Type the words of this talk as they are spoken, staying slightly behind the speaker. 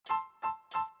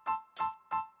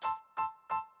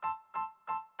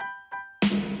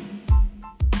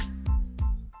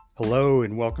Hello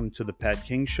and welcome to the Pat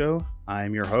King Show. I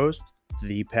am your host,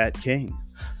 the Pat King.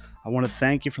 I want to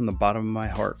thank you from the bottom of my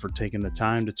heart for taking the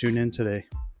time to tune in today.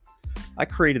 I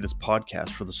created this podcast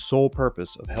for the sole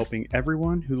purpose of helping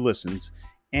everyone who listens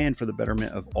and for the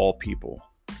betterment of all people.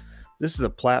 This is a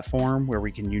platform where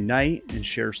we can unite and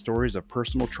share stories of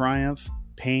personal triumph,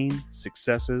 pain,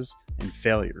 successes, and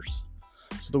failures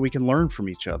so that we can learn from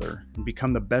each other and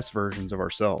become the best versions of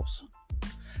ourselves.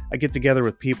 I get together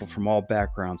with people from all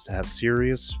backgrounds to have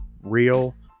serious,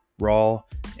 real, raw,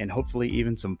 and hopefully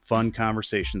even some fun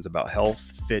conversations about health,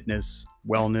 fitness,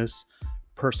 wellness,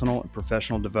 personal and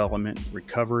professional development,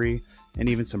 recovery, and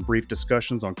even some brief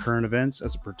discussions on current events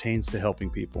as it pertains to helping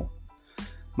people.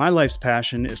 My life's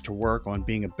passion is to work on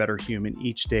being a better human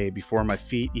each day before my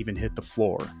feet even hit the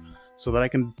floor, so that I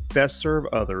can best serve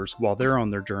others while they're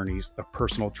on their journeys of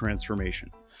personal transformation,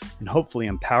 and hopefully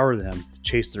empower them to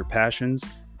chase their passions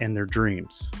and their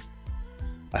dreams.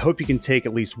 I hope you can take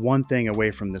at least one thing away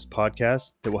from this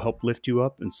podcast that will help lift you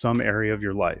up in some area of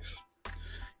your life.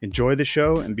 Enjoy the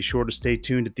show and be sure to stay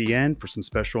tuned at the end for some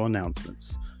special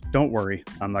announcements. Don't worry,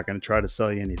 I'm not going to try to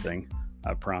sell you anything,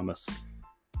 I promise.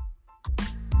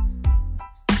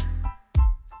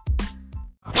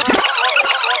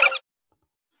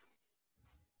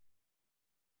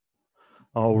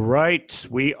 All right,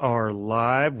 we are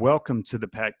live. Welcome to the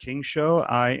Pat King Show.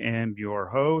 I am your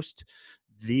host,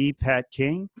 the Pat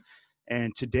King,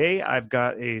 and today I've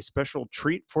got a special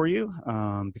treat for you.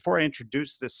 Before I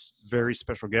introduce this very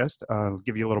special guest, I'll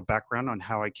give you a little background on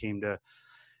how I came to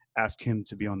ask him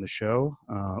to be on the show.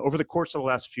 Over the course of the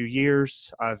last few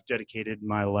years, I've dedicated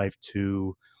my life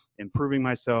to improving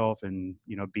myself and,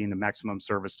 being the maximum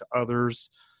service to others.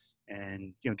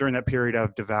 And, during that period,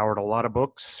 I've devoured a lot of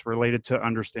books related to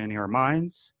understanding our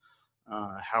minds,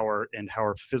 how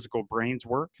our physical brains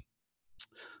work.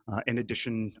 In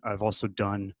addition, I've also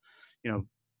done,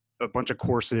 a bunch of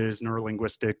courses,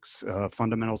 neurolinguistics,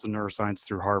 fundamentals of neuroscience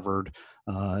through Harvard,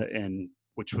 and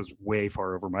which was way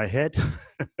far over my head,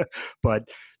 but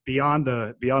beyond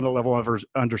the level of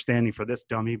understanding for this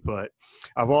dummy. But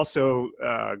I've also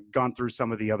gone through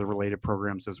some of the other related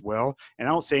programs as well. And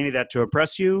I don't say any of that to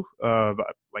impress you,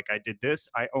 like I did this.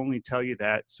 I only tell you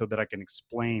that so that I can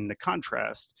explain the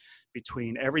contrast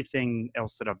between everything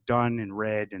else that I've done and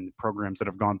read and the programs that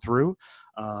I've gone through,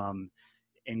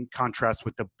 in contrast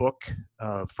with the book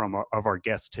of our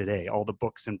guest today. All the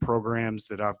books and programs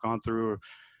that I've gone through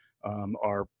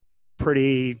are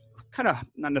pretty kind of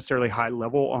not necessarily high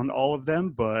level on all of them,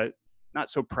 but not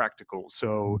so practical.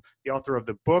 So the author of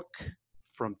the book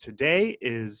from today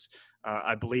is,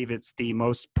 I believe it's the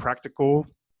most practical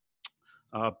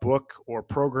book or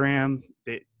program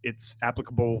that it's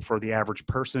applicable for the average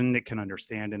person that can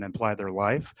understand and apply their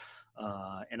life.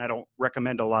 And I don't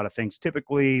recommend a lot of things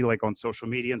typically, like on social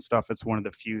media and stuff. It's one of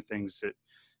the few things that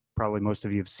probably most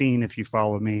of you have seen if you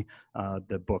follow me.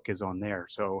 The book is on there.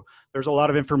 So there's a lot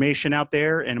of information out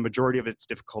there, and a majority of it's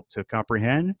difficult to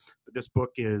comprehend. But this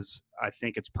book is, I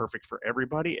think it's perfect for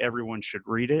everybody. Everyone should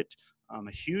read it. I'm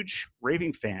a huge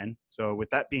raving fan. So with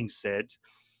that being said,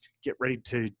 get ready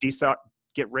to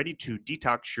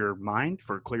detox your mind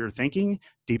for clearer thinking,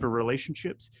 deeper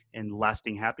relationships, and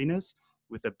lasting happiness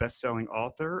with the best-selling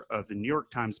author of the New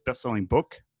York Times best-selling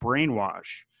book,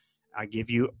 Brainwash. I give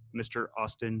you Mr.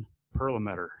 Austin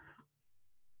Perlmutter.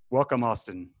 Welcome,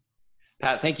 Austin.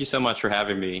 Pat, thank you so much for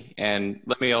having me. And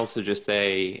let me also just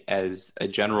say, as a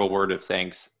general word of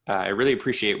thanks, I really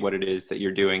appreciate what it is that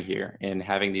you're doing here in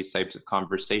having these types of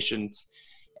conversations.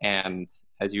 And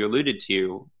as you alluded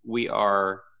to, we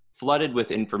are flooded with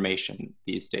information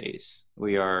these days.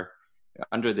 We are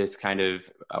under this kind of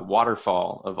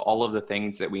waterfall of all of the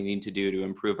things that we need to do to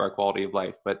improve our quality of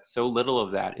life, but so little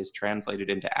of that is translated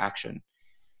into action.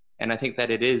 And I think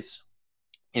that it is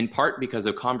in part because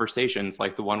of conversations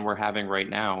like the one we're having right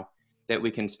now, that we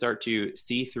can start to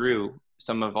see through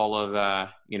some of all of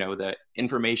the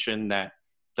information that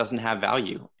doesn't have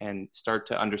value and start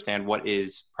to understand what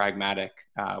is pragmatic,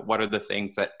 what are the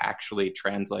things that actually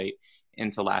translate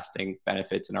into lasting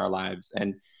benefits in our lives.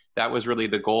 And that was really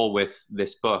the goal with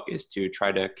this book, is to try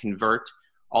to convert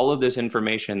all of this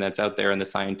information that's out there in the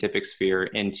scientific sphere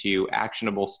into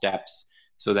actionable steps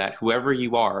so that whoever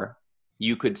you are,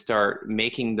 you could start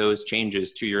making those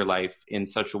changes to your life in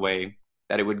such a way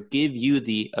that it would give you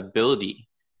the ability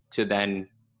to then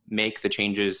make the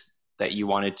changes that you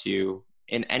wanted to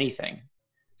in anything.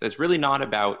 So it's really not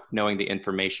about knowing the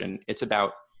information. It's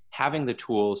about having the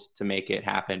tools to make it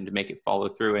happen, to make it follow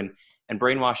through. And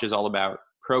Brainwash is all about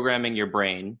programming your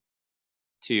brain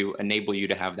to enable you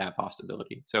to have that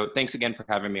possibility. So thanks again for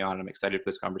having me on. I'm excited for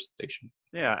this conversation.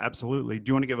 Yeah, absolutely. Do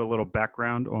you want to give a little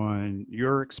background on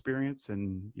your experience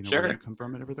and where you Sure. come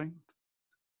from and everything?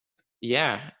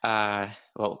 Yeah.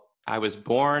 Well, I was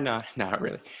born, not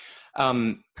really.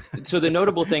 Um, so the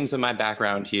notable things in my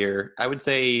background here, I would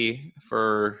say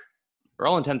for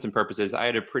all intents and purposes, I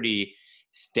had a pretty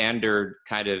standard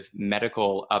kind of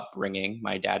medical upbringing.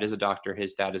 My dad is a doctor,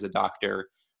 his dad is a doctor.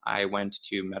 I went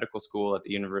to medical school at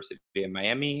the University of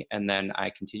Miami, and then I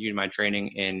continued my training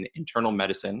in internal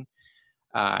medicine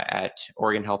at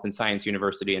Oregon Health and Science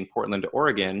University in Portland,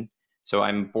 Oregon. So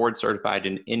I'm board certified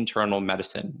in internal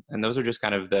medicine. And those are just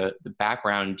kind of the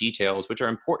background details, which are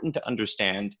important to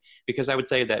understand, because I would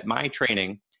say that my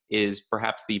training is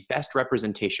perhaps the best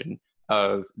representation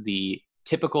of the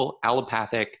typical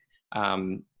allopathic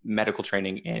medical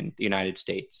training in the United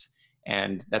States.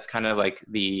 And that's kind of like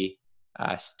the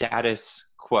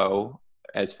status quo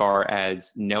as far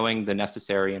as knowing the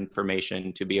necessary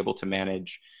information to be able to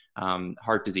manage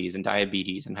heart disease and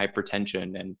diabetes and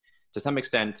hypertension and to some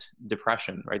extent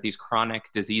depression, right? These chronic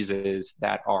diseases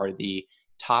that are the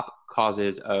top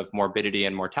causes of morbidity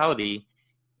and mortality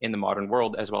in the modern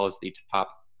world, as well as the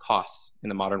top costs in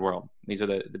the modern world. These are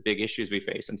the big issues we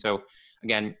face. And so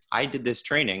again, I did this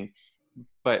training,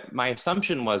 but my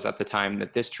assumption was at the time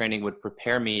that this training would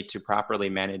prepare me to properly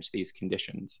manage these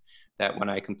conditions. That when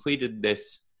I completed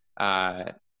this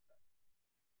 7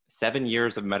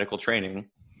 years of medical training,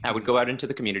 I would go out into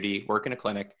the community, work in a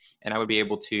clinic, and I would be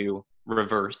able to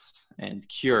reverse and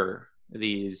cure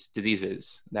these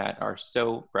diseases that are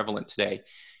so prevalent today.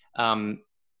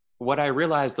 What I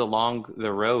realized along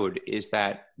the road is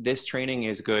that this training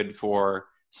is good for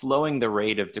slowing the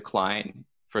rate of decline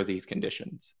for these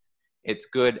conditions. It's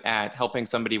good at helping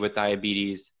somebody with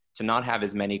diabetes to not have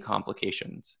as many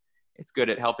complications. It's good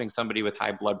at helping somebody with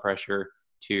high blood pressure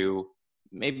to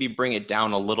maybe bring it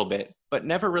down a little bit, but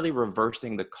never really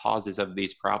reversing the causes of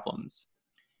these problems.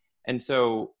 And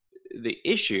so the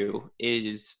issue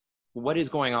is what is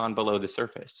going on below the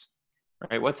surface,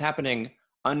 right? What's happening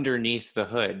underneath the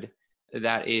hood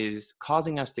that is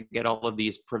causing us to get all of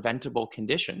these preventable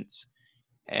conditions.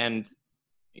 And,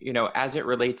 as it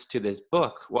relates to this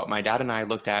book, what my dad and I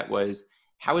looked at was,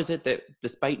 how is it that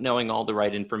despite knowing all the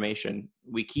right information,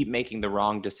 we keep making the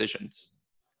wrong decisions?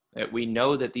 That we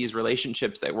know that these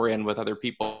relationships that we're in with other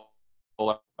people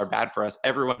are bad for us.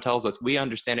 Everyone tells us we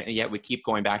understand it, and yet we keep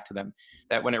going back to them.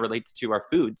 That when it relates to our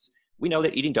foods, we know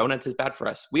that eating donuts is bad for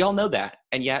us. We all know that.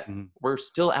 And yet we're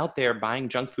still out there buying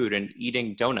junk food and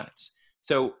eating donuts.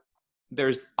 So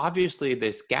there's obviously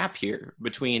this gap here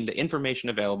between the information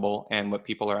available and what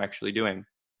people are actually doing.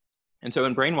 And so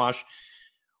in Brainwash,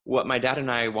 what my dad and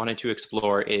I wanted to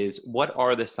explore is what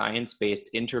are the science-based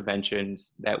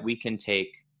interventions that we can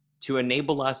take to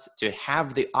enable us to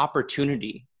have the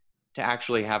opportunity to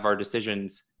actually have our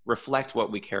decisions reflect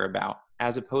what we care about,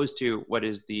 as opposed to what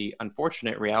is the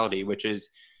unfortunate reality, which is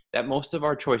that most of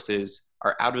our choices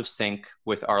are out of sync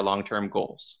with our long-term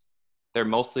goals. They're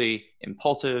mostly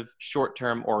impulsive,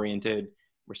 short-term oriented.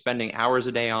 We're spending hours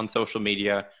a day on social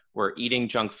media. We're eating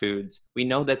junk foods. We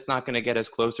know that's not going to get us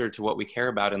closer to what we care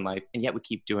about in life, and yet we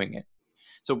keep doing it.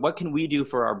 So what can we do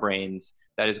for our brains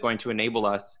that is going to enable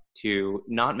us to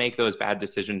not make those bad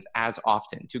decisions as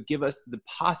often, to give us the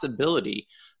possibility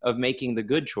of making the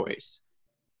good choice?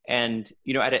 And,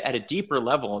 at a deeper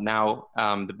level now,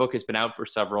 the book has been out for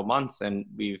several months and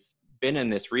we've been in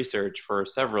this research for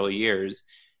several years.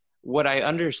 What I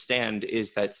understand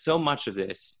is that so much of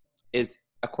this is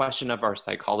a question of our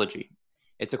psychology.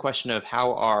 It's a question of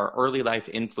how our early life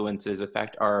influences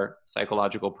affect our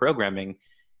psychological programming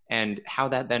and how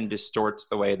that then distorts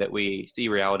the way that we see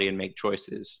reality and make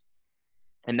choices.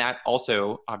 And that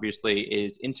also obviously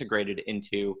is integrated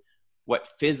into what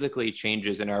physically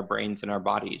changes in our brains and our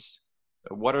bodies.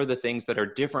 What are the things that are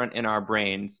different in our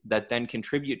brains that then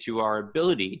contribute to our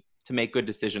ability to make good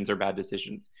decisions or bad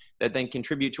decisions, that then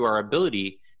contribute to our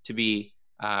ability to be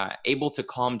able to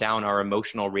calm down our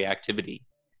emotional reactivity?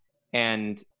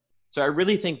 And so I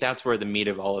really think that's where the meat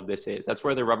of all of this is. That's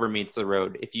where the rubber meets the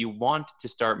road. If you want to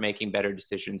start making better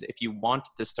decisions, if you want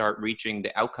to start reaching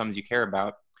the outcomes you care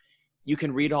about, you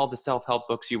can read all the self-help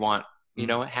books you want,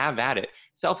 have at it.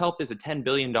 Self-help is a $10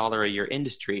 billion a year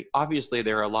industry. Obviously,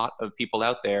 there are a lot of people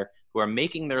out there who are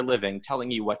making their living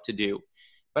telling you what to do.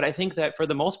 But I think that for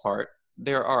the most part,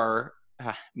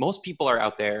 most people are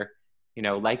out there,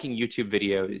 liking YouTube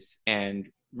videos and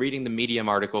reading the Medium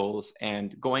articles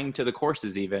and going to the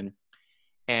courses even,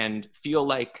 and feel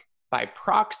like by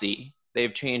proxy,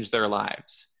 they've changed their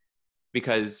lives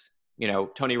because,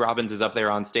 Tony Robbins is up there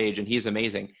on stage and he's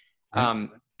amazing. Right.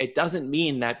 it doesn't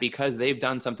mean that because they've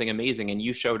done something amazing and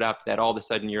you showed up that all of a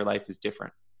sudden your life is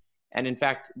different. And in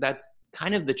fact, that's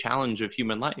kind of the challenge of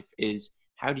human life is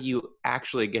how do you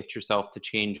actually get yourself to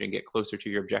change and get closer to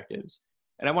your objectives?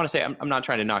 And I want to say, I'm not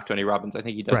trying to knock Tony Robbins. I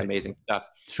think he does Right. amazing stuff.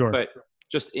 Sure. But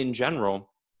just in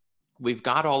general, we've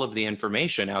got all of the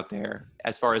information out there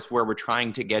as far as where we're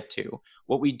trying to get to.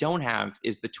 What we don't have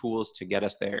is the tools to get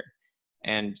us there.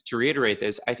 And to reiterate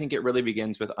this, I think it really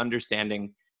begins with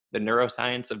understanding the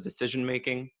neuroscience of decision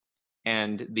making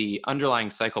and the underlying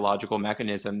psychological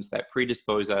mechanisms that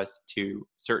predispose us to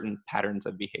certain patterns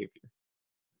of behavior.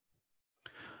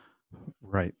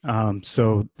 Right.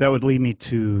 So that would lead me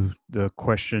to the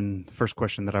first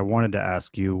question that I wanted to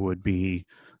ask you would be,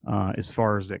 as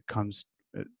far as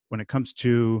when it comes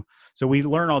to, so we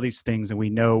learn all these things and we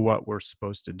know what we're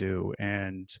supposed to do.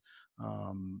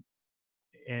 Um,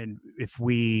 and if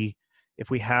we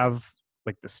have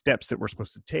like the steps that we're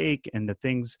supposed to take and the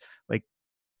things, like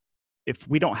if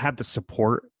we don't have the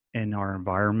support in our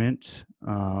environment,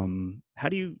 how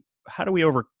do we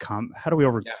overcome,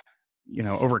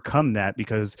 Yeah. overcome that?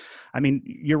 Because I mean,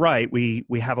 you're right, we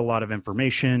have a lot of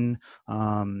information,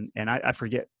 and I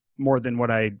forget more than what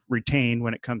I retain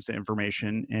when it comes to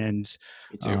information. Me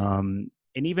too.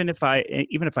 And even if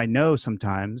I know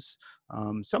sometimes,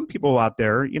 some people out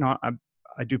there,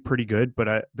 I do pretty good,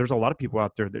 but there's a lot of people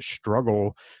out there that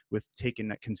struggle with taking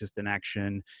that consistent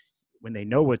action when they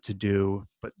know what to do,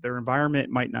 but their environment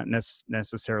might not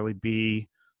necessarily be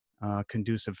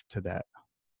conducive to that.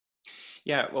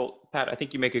 Yeah, well, Pat, I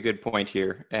think you make a good point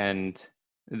here. And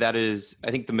that is, I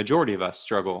think the majority of us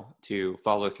struggle to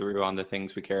follow through on the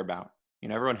things we care about.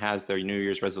 Everyone has their New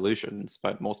Year's resolutions,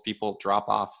 but most people drop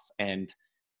off. And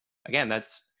again,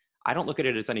 I don't look at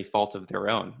it as any fault of their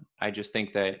own. I just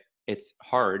think that it's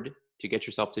hard to get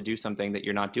yourself to do something that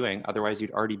you're not doing. Otherwise,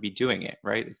 you'd already be doing it,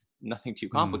 right? It's nothing too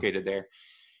Mm, complicated there.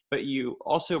 But you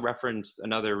also referenced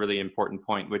another really important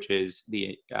point, which is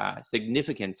the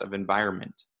significance of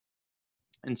environment.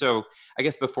 And so, I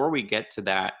guess before we get to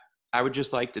that, I would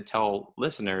just like to tell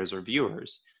listeners or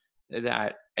viewers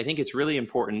that I think it's really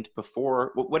important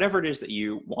before whatever it is that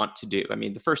you want to do. I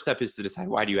mean, the first step is to decide,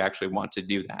 why do you actually want to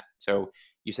do that? So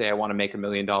you say, I want to make $1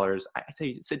 million. I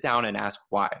say, sit down and ask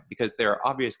why, because there are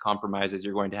obvious compromises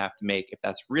you're going to have to make if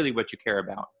that's really what you care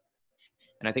about.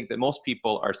 And I think that most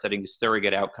people are setting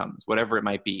surrogate outcomes, whatever it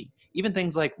might be, even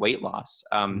things like weight loss.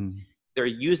 mm, They're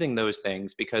using those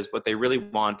things because what they really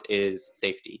want is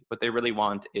safety. What they really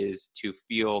want is to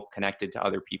feel connected to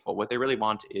other people. What they really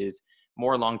want is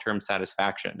more long-term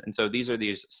satisfaction. And so these are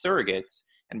these surrogates,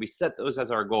 and we set those as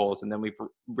our goals, and then we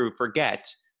forget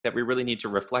that we really need to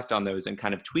reflect on those and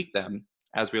kind of tweak them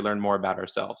as we learn more about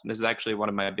ourselves. And this is actually one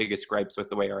of my biggest gripes with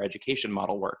the way our education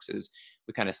model works is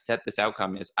we kind of set this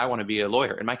outcome is, I want to be a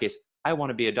lawyer. In my case, I want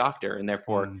to be a doctor. And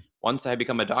therefore, mm, once I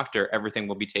become a doctor, everything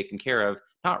will be taken care of,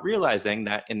 not realizing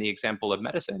that in the example of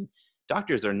medicine,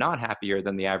 doctors are not happier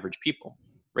than the average people.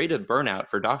 Rate of burnout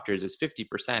for doctors is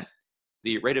 50%.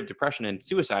 The rate of depression and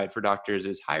suicide for doctors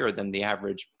is higher than the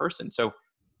average person. So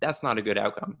that's not a good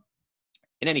outcome.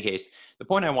 In any case, the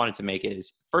point I wanted to make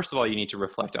is, first of all, you need to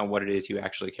reflect on what it is you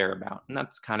actually care about. And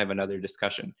that's kind of another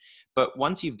discussion. But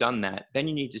once you've done that, then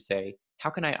you need to say, how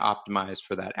can I optimize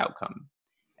for that outcome?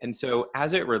 And so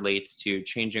as it relates to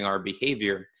changing our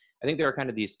behavior, I think there are kind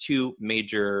of these two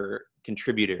major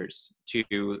contributors to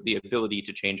the ability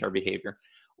to change our behavior.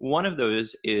 One of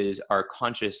those is our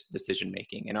conscious decision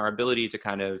making and our ability to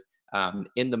kind of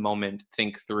in the moment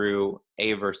think through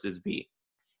A versus B.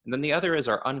 And then the other is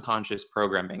our unconscious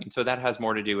programming. And so that has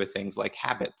more to do with things like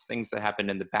habits, things that happen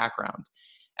in the background.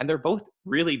 And they're both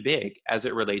really big as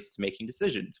it relates to making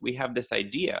decisions. We have this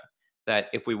idea that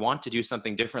if we want to do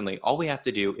something differently, all we have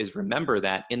to do is remember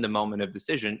that in the moment of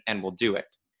decision and we'll do it.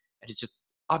 And it's just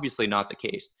obviously not the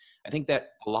case. I think that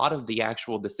a lot of the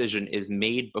actual decision is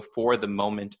made before the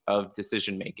moment of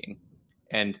decision making.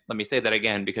 And let me say that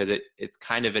again, because it's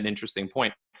kind of an interesting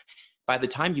point. By the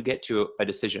time you get to a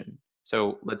decision,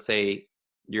 so let's say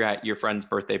you're at your friend's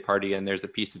birthday party and there's a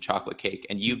piece of chocolate cake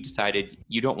and you've decided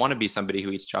you don't want to be somebody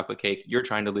who eats chocolate cake. You're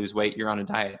trying to lose weight. You're on a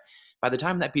diet. By the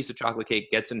time that piece of chocolate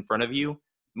cake gets in front of you,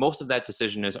 most of that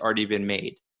decision has already been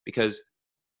made because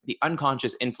the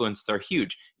unconscious influences are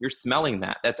huge. You're smelling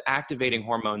that. That's activating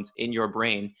hormones in your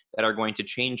brain that are going to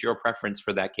change your preference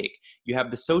for that cake. You have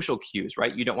the social cues,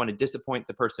 right? You don't want to disappoint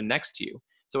the person next to you.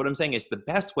 So what I'm saying is the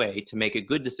best way to make a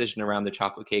good decision around the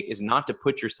chocolate cake is not to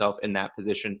put yourself in that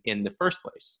position in the first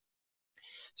place.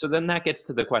 So then that gets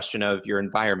to the question of your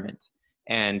environment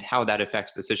and how that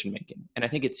affects decision making. And I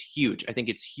think it's huge. I think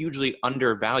it's hugely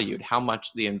undervalued how much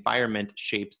the environment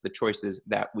shapes the choices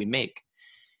that we make.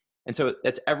 And so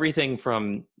that's everything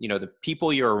from, the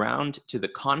people you're around to the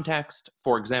context.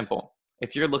 For example,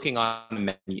 if you're looking on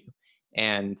a menu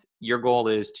and your goal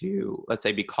is to, let's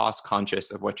say, be cost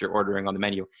conscious of what you're ordering on the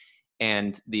menu,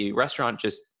 and the restaurant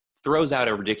just throws out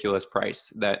a ridiculous price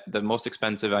that the most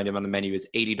expensive item on the menu is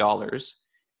 $80,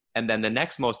 and then the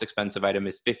next most expensive item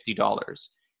is $50.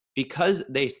 Because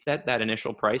they set that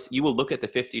initial price, you will look at the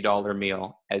 $50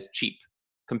 meal as cheap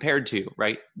compared to,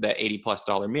 right, the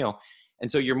 $80+ meal.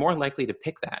 And so you're more likely to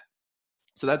pick that.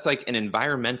 So that's like an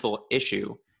environmental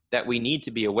issue that we need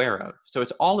to be aware of. So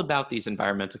it's all about these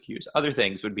environmental cues. Other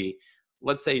things would be,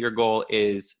 let's say your goal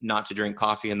is not to drink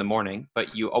coffee in the morning,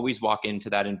 but you always walk into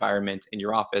that environment in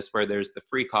your office where there's the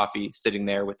free coffee sitting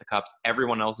there with the cups.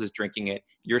 Everyone else is drinking it.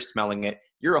 You're smelling it.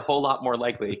 You're a whole lot more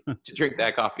likely to drink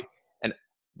that coffee. And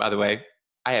by the way,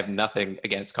 I have nothing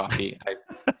against coffee. I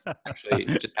actually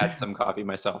just had some coffee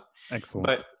myself.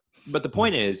 Excellent. But the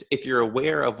point is, if you're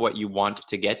aware of what you want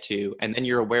to get to, and then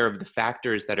you're aware of the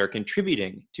factors that are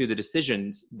contributing to the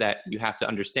decisions that you have to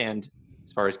understand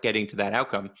as far as getting to that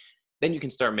outcome, then you can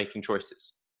start making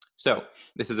choices. So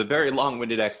this is a very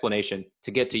long-winded explanation to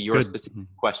get to your specific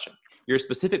question. Your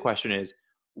specific question is,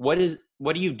 what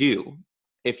do you do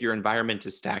if your environment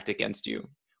is stacked against you?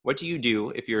 What do you do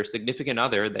if your significant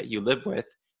other that you live with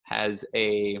has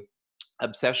a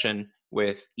obsession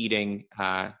with eating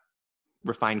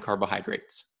refined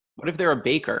carbohydrates? What if they're a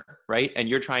baker, right? And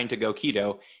you're trying to go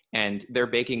keto and they're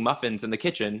baking muffins in the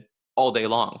kitchen all day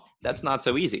long? That's not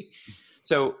so easy.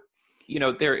 So,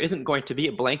 there isn't going to be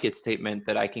a blanket statement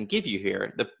that I can give you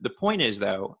here. The point is,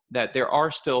 though, that there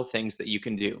are still things that you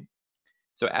can do.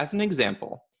 So as an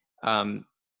example,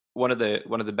 one of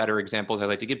the better examples I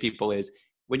like to give people is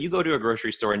when you go to a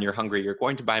grocery store and you're hungry, you're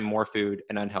going to buy more food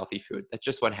and unhealthy food. That's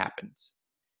just what happens.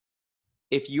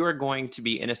 If you are going to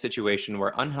be in a situation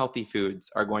where unhealthy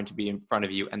foods are going to be in front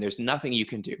of you and there's nothing you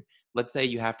can do, let's say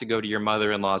you have to go to your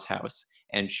mother-in-law's house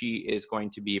and she is going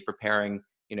to be preparing,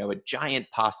 a giant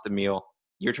pasta meal.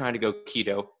 You're trying to go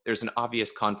keto. There's an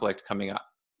obvious conflict coming up.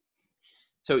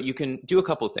 So you can do a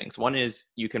couple of things. One is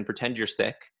you can pretend you're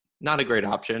sick. Not a great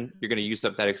option. You're going to use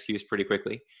up that excuse pretty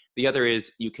quickly. The other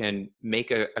is you can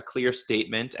make a clear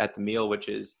statement at the meal, which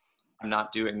is, I'm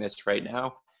not doing this right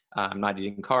now. I'm not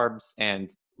eating carbs,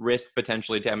 and risk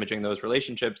potentially damaging those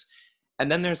relationships.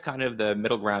 And then there's kind of the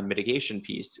middle ground mitigation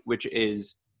piece, which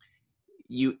is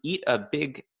you eat a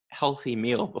big healthy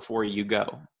meal before you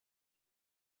go.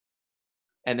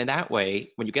 And in that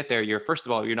way, when you get there, first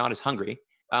of all, you're not as hungry,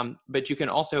 but you can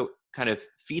also kind of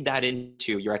feed that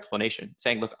into your explanation,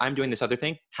 saying, look, I'm doing this other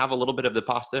thing, have a little bit of the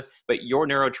pasta, but your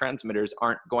neurotransmitters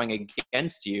aren't going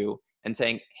against you and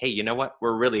saying, hey, you know what?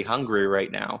 We're really hungry right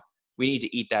now. We need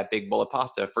to eat that big bowl of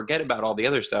pasta. Forget about all the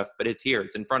other stuff, but it's here.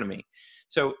 It's in front of me.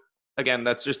 So again,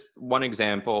 that's just one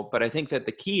example, but I think that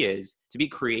the key is to be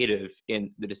creative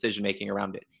in the decision-making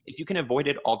around it. If you can avoid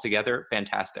it altogether,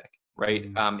 fantastic,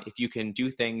 right? If you can do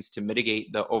things to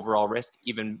mitigate the overall risk,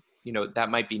 even, that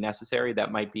might be necessary.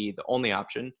 That might be the only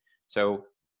option. So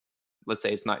let's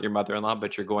say it's not your mother-in-law,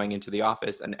 but you're going into the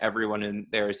office and everyone in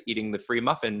there is eating the free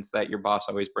muffins that your boss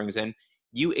always brings in.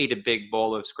 You ate a big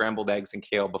bowl of scrambled eggs and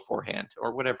kale beforehand,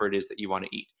 or whatever it is that you want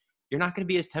to eat. You're not going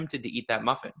to be as tempted to eat that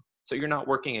muffin. So you're not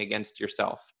working against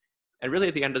yourself. And really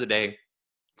at the end of the day,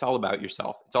 it's all about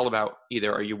yourself. It's all about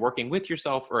either are you working with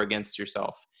yourself or against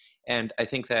yourself. And I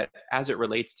think that as it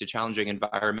relates to challenging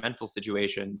environmental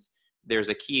situations, there's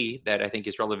a key that I think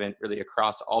is relevant really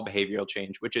across all behavioral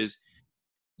change, which is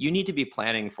you need to be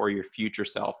planning for your future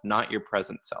self, not your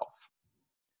present self.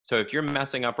 So if you're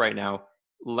messing up right now,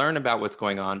 learn about what's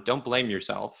going on. Don't blame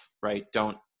yourself, right?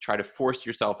 Don't try to force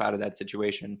yourself out of that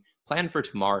situation. Plan for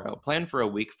tomorrow, plan for a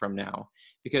week from now,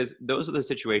 because those are the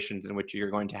situations in which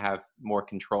you're going to have more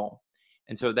control.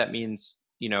 And so that means,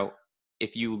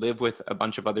 if you live with a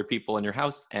bunch of other people in your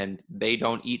house and they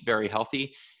don't eat very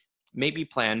healthy, maybe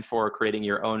plan for creating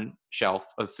your own shelf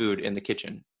of food in the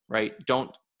kitchen, right?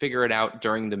 Don't figure it out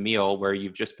during the meal where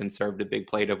you've just been served a big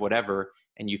plate of whatever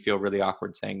and you feel really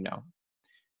awkward saying no.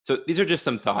 So these are just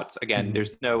some thoughts. Again,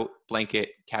 there's no blanket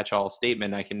catch-all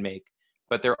statement I can make,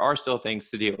 but there are still things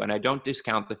to do. And I don't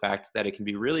discount the fact that it can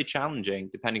be really challenging,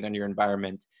 depending on your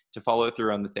environment, to follow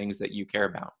through on the things that you care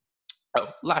about. Oh,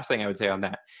 last thing I would say on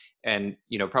that, and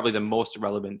probably the most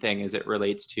relevant thing as it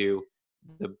relates to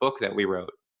the book that we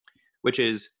wrote, which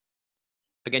is,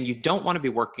 again, you don't want to be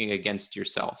working against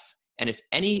yourself. And if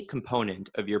any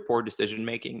component of your poor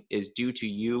decision-making is due to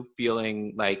you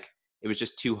feeling like it was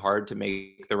just too hard to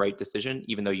make the right decision,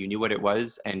 even though you knew what it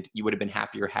was and you would have been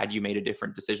happier had you made a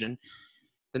different decision,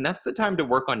 then that's the time to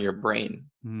work on your brain.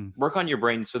 Mm. Work on your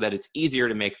brain so that it's easier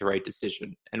to make the right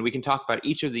decision. And we can talk about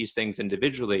each of these things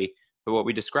individually, but what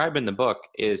we describe in the book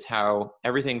is how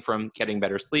everything from getting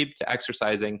better sleep to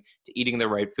exercising to eating the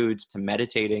right foods to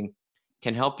meditating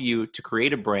can help you to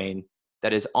create a brain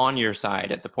that is on your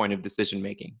side at the point of decision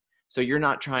making. So you're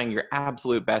not trying your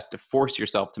absolute best to force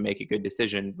yourself to make a good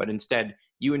decision, but instead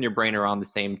you and your brain are on the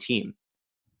same team.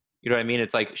 You know what I mean?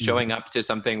 It's like showing Mhm. up to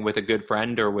something with a good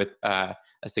friend or with a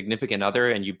significant other,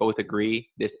 and you both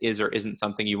agree this is or isn't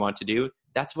something you want to do.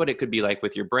 That's what it could be like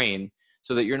with your brain,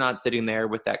 so that you're not sitting there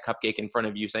with that cupcake in front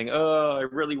of you saying, "Oh, I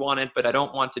really want it, but I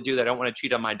don't want to do that. I don't want to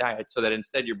cheat on my diet." So that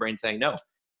instead your brain's saying, "No,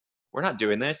 we're not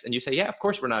doing this." And you say, "Yeah, of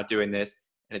course we're not doing this."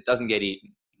 And it doesn't get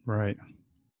eaten. Right.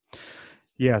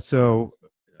 Yeah. So,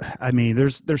 I mean,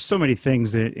 there's so many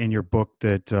things in your book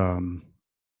that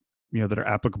that are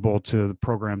applicable to the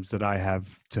programs that I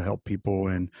have to help people,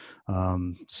 and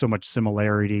so much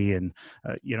similarity. And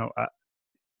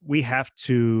we have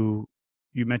to.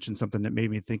 You mentioned something that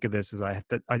made me think of this. Is I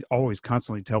always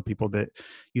constantly tell people that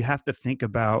you have to think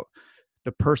about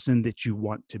the person that you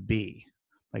want to be,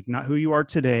 like not who you are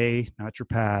today, not your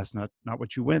past, not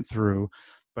what you went through,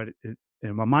 but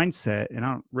in my mindset. And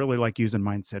I don't really like using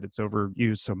mindset; it's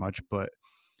overused so much. But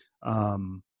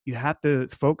you have to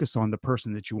focus on the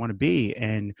person that you want to be.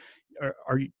 And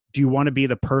do you want to be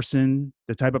the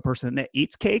type of person that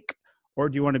eats cake, or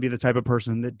do you want to be the type of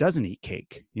person that doesn't eat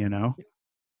cake?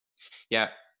 Yeah.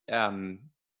 Um,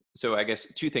 so I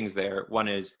guess two things there. One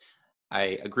is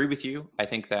I agree with you. I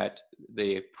think that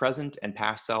the present and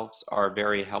past selves are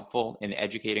very helpful in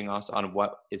educating us on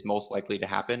what is most likely to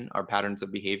happen, our patterns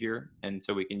of behavior. And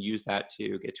so we can use that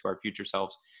to get to our future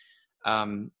selves.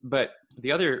 But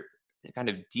the other kind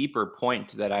of deeper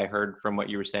point that I heard from what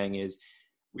you were saying is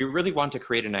we really want to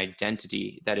create an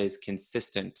identity that is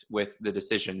consistent with the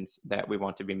decisions that we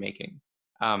want to be making.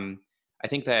 I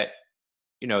think that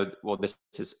well, this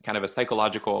is kind of a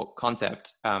psychological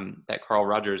concept that Carl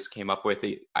Rogers came up with,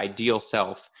 the ideal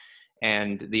self,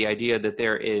 and the idea that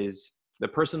there is the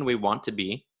person we want to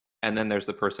be, and then there's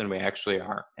the person we actually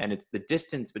are. And it's the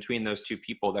distance between those two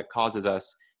people that causes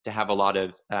us to have a lot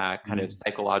of kind of Mm.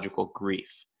 psychological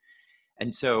grief.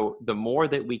 And so the more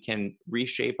that we can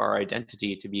reshape our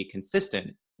identity to be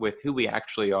consistent with who we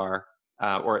actually are,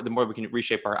 or the more we can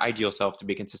reshape our ideal self to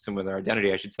be consistent with our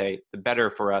identity, I should say, the better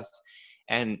for us.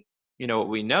 And what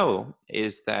we know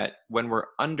is that when we're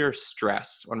under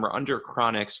stress, when we're under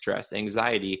chronic stress,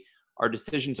 anxiety, our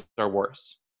decisions are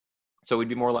worse. So we'd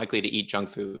be more likely to eat junk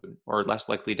food or less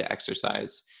likely to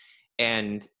exercise.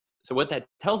 And so what that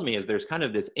tells me is there's kind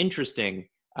of this interesting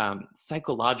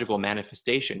psychological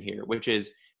manifestation here, which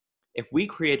is if we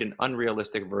create an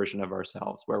unrealistic version of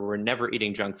ourselves where we're never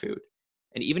eating junk food,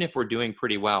 and even if we're doing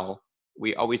pretty well,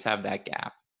 we always have that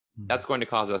gap, Mm. that's going to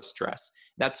cause us stress.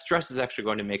 That stress is actually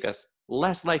going to make us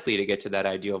less likely to get to that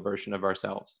ideal version of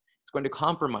ourselves. It's going to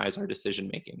compromise our decision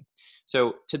making.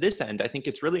 So, to this end, I think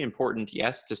it's really important,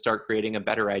 yes, to start creating a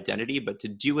better identity, but to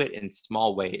do it in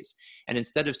small ways. And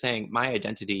instead of saying, my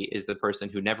identity is the person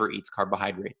who never eats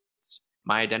carbohydrates,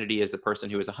 my identity is the person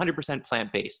who is 100%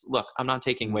 plant based. Look, I'm not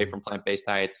taking away Mm. from plant based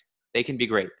diets. They can be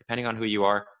great. Depending on who you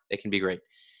are, they can be great.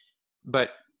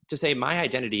 But to say my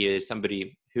identity is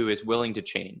somebody who is willing to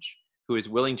change, who is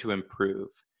willing to improve.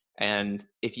 And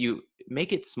if you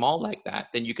make it small like that,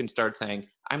 then you can start saying,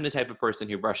 I'm the type of person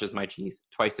who brushes my teeth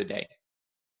twice a day.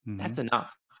 Hmm. That's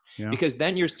enough. Yeah. Because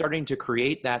then you're starting to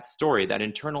create that story, that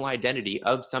internal identity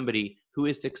of somebody who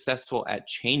is successful at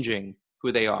changing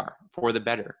who they are for the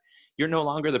better. You're no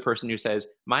longer the person who says,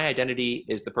 my identity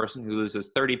is the person who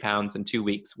loses 30 pounds in 2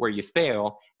 weeks, where you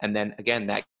fail. And then again,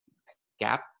 that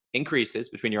gap increases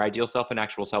between your ideal self and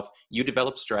actual self. You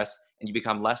develop stress and you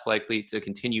become less likely to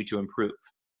continue to improve.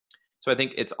 So I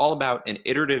think it's all about an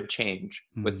iterative change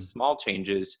with Mm. small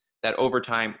changes that over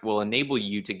time will enable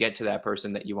you to get to that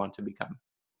person that you want to become.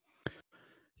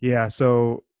 Yeah.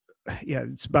 So, yeah,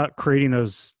 it's about creating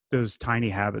those tiny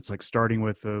habits, like starting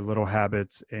with the little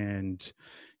habits. And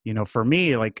for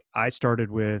me, like I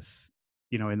started with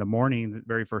in the morning, the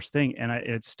very first thing, and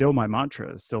it's still my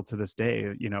mantra, still to this day.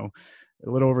 A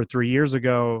little over 3 years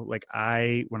ago, like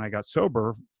when I got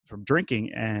sober from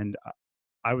drinking, and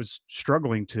I was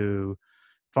struggling to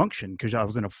function because I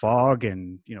was in a fog,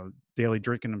 and daily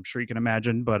drinking, I'm sure you can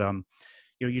imagine. But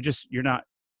you're not,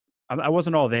 I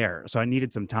wasn't all there. So I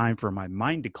needed some time for my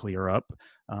mind to clear up.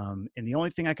 And the only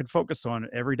thing I could focus on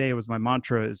every day was my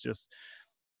mantra is just,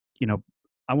 you know,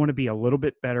 I want to be a little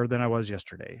bit better than I was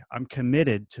yesterday. I'm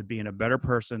committed to being a better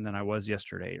person than I was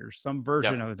yesterday, or some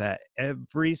version Yep. of that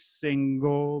every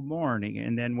single morning.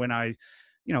 And then when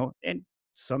and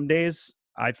some days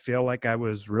I feel like I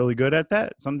was really good at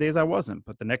that. Some days I wasn't,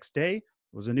 but the next day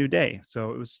was a new day.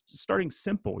 So it was starting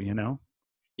simple, you know?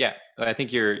 Yeah, I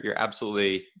think you're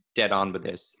absolutely dead on with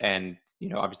this. And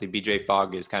obviously, BJ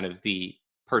Fogg is kind of the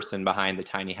person behind the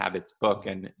Tiny Habits book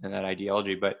and that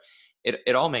ideology. But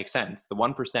it all makes sense. The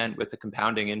 1% with the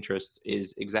compounding interest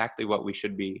is exactly what we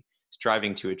should be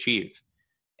striving to achieve.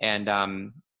 And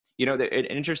an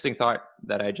interesting thought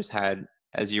that I just had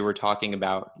as you were talking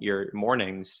about your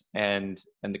mornings and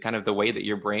the kind of the way that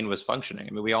your brain was functioning.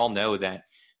 I mean, we all know that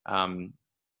um,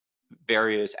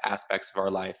 various aspects of our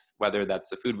life, whether that's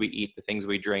the food we eat, the things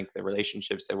we drink, the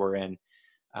relationships that we're in,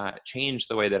 change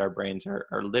the way that our brains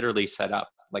are literally set up,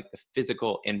 like the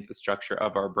physical infrastructure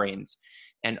of our brains.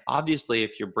 And obviously,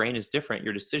 if your brain is different,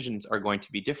 your decisions are going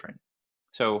to be different.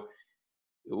 So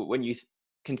when you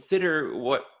consider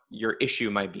what your issue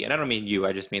might be, and I don't mean you,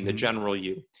 I just mean the Mhm. general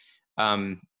you,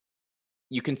 um,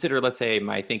 you consider, let's say,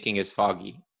 my thinking is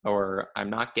foggy or I'm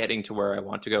not getting to where I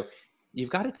want to go. You've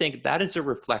got to think that is a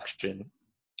reflection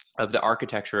of the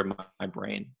architecture of my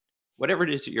brain. Whatever it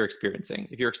is that you're experiencing,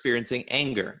 if you're experiencing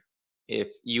anger,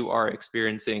 if you are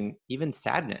experiencing even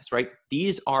sadness, right?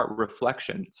 These are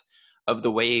reflections of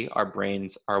the way our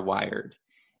brains are wired.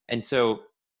 And so,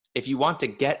 if you want to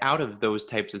get out of those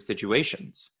types of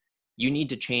situations, you need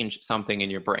to change something in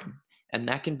your brain. And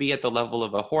that can be at the level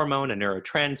of a hormone, a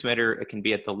neurotransmitter. It can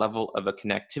be at the level of a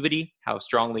connectivity, how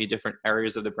strongly different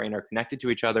areas of the brain are connected to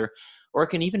each other. Or it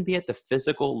can even be at the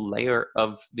physical layer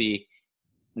of the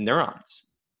neurons,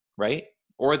 right?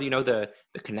 Or the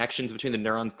connections between the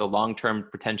neurons, the long-term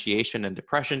potentiation and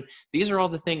depression. These are all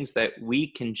the things that we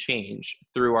can change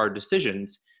through our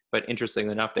decisions. But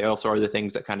interestingly enough, they also are the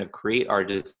things that kind of create our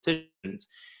decisions.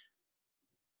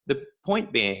 The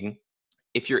point being,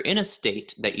 if you're in a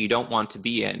state that you don't want to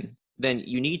be in, then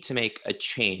you need to make a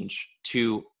change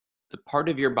to the part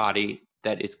of your body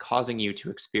that is causing you to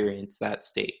experience that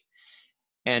state.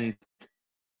 And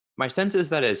my sense is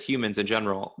that as humans in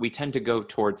general, we tend to go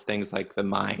towards things like the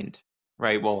mind,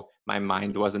 right? Well, my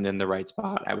mind wasn't in the right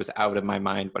spot. I was out of my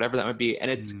mind, whatever that might be. And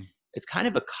Mm, it's kind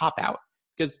of a cop out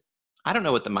because I don't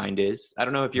know what the mind is. I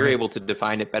don't know if you're right. able to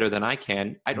define it better than I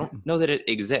can. I don't Mm-mm. know that it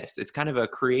exists. It's kind of a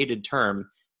created term,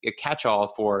 a catch-all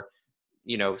for,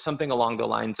 something along the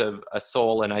lines of a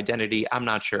soul and identity. I'm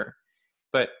not sure.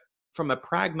 But from a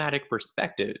pragmatic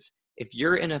perspective, if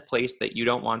you're in a place that you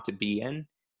don't want to be in,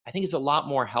 I think it's a lot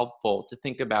more helpful to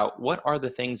think about what are the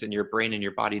things in your brain and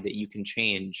your body that you can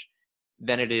change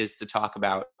than it is to talk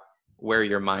about where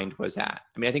your mind was at.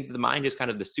 I mean, I think the mind is kind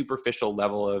of the superficial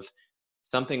level of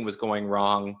something was going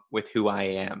wrong with who I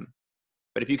am.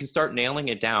 But if you can start nailing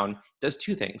it down, it does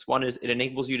two things. One is it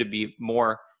enables you to be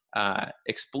more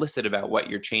explicit about what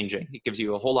you're changing. It gives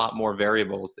you a whole lot more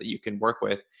variables that you can work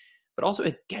with. But also,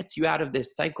 it gets you out of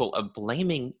this cycle of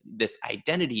blaming this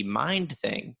identity mind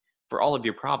thing for all of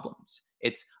your problems.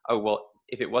 It's, oh, well,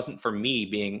 if it wasn't for me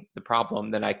being the problem,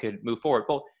 then I could move forward.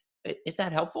 Well, is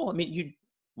that helpful? I mean,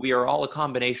 we are all a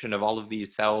combination of all of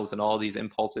these cells and all these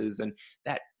impulses, and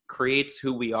that creates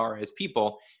who we are as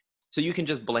people. So you can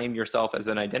just blame yourself as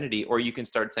an identity, or you can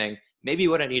start saying, maybe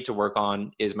what I need to work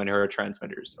on is my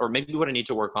neurotransmitters, or maybe what I need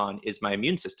to work on is my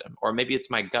immune system, or maybe it's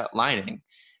my gut lining.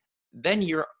 Then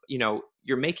you're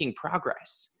making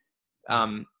progress.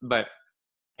 But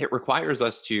it requires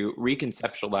us to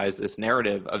reconceptualize this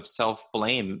narrative of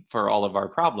self-blame for all of our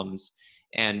problems,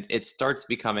 and it starts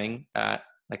becoming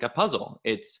like a puzzle.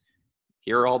 It's,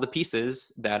 here are all the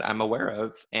pieces that I'm aware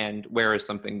of, and where is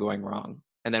something going wrong?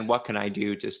 And then what can I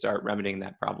do to start remedying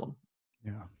that problem?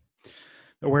 Yeah.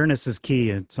 Awareness is key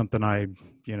and something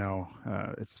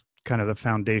it's kind of the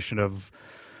foundation of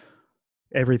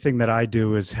everything that I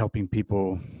do is helping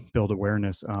people build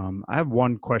awareness. I have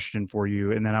one question for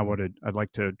you, and then I'd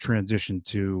like to transition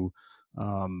to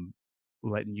um,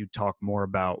 letting you talk more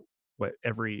about what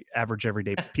every average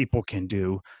everyday people can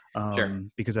do, Sure.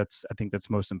 because I think that's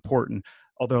most important.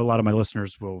 Although a lot of my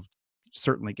listeners will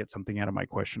certainly get something out of my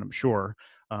question, I'm sure.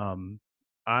 Um,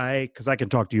 because I can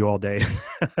talk to you all day.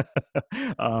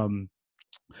 um,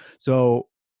 so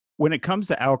when it comes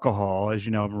to alcohol, as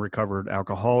you know, I'm a recovered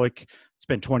alcoholic.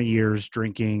 Spent 20 years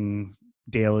drinking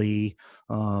daily,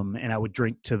 and I would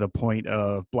drink to the point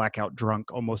of blackout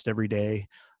drunk almost every day.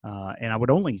 And I would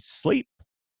only sleep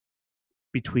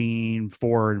between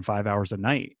 4 and 5 hours a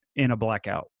night in a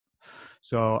blackout.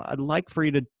 So I'd like for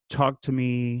you to talk to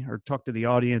me or talk to the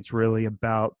audience really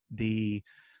about the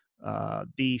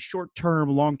short-term,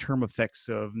 long-term effects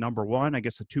of, number one, I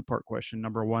guess a two-part question.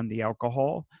 Number one, the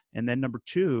alcohol, and then number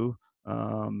two,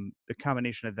 the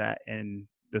combination of that and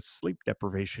the sleep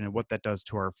deprivation and what that does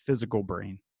to our physical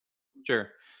brain. Sure.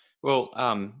 Well,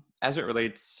 as it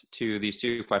relates to these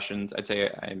two questions, I'd say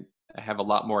I have a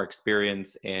lot more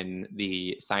experience in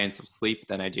the science of sleep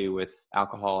than I do with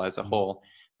alcohol as a Mhm. whole.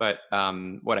 But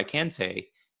what I can say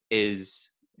is,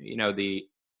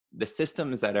 the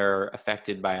systems that are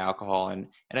affected by alcohol, and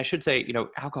I should say,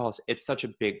 alcohol it's such a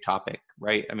big topic,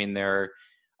 right? I mean, there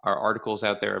are articles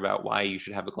out there about why you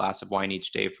should have a glass of wine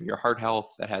each day for your heart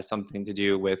health. That has something to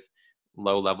do with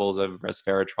low levels of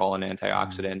resveratrol and Mhm.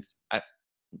 antioxidants.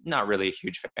 Not really a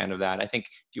huge fan of that. I think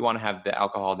if you want to have the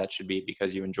alcohol, that should be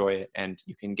because you enjoy it and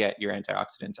you can get your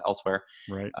antioxidants elsewhere.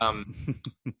 Right. Um,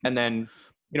 and then,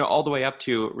 all the way up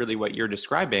to really what you're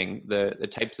describing, the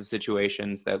types of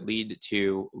situations that lead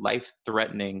to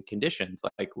life-threatening conditions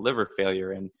like liver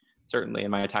failure. And certainly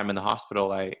in my time in the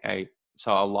hospital, I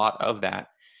saw a lot of that.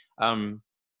 Um,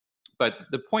 but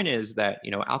the point is that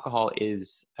alcohol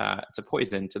is it's a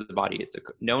poison to the body. It's a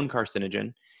known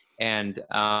carcinogen, and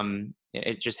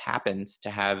it just happens to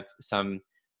have some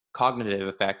cognitive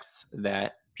effects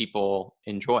that people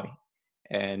enjoy.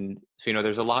 And so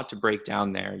there's a lot to break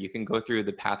down there. You can go through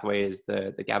the pathways,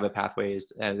 the GABA pathways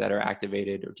that are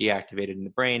activated or deactivated in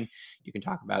the brain. You can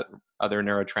talk about other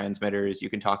neurotransmitters. You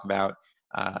can talk about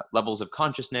levels of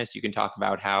consciousness. You can talk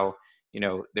about how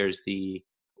there's the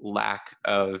lack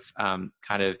of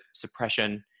kind of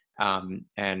suppression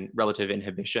and relative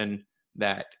inhibition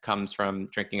that comes from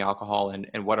drinking alcohol,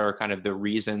 and what are kind of the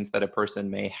reasons that a person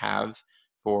may have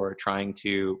for trying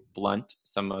to blunt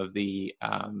some of the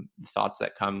thoughts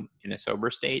that come in a sober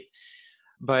state.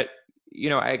 But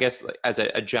I guess like, as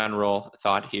a general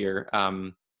thought here,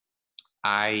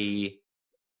 I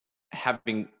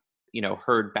having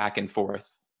heard back and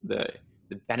forth the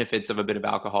benefits of a bit of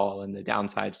alcohol and the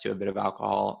downsides to a bit of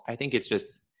alcohol, I think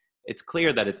it's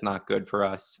clear that it's not good for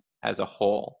us as a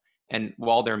whole. And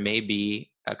while there may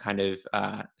be a kind of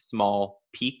small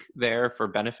peak there for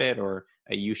benefit, or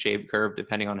a U-shaped curve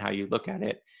depending on how you look at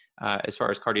it, as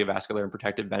far as cardiovascular and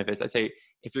protective benefits, I'd say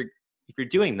if you're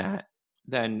doing that,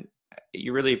 then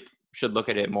you really should look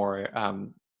at it more,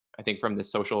 I think, from the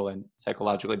social and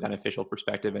psychologically beneficial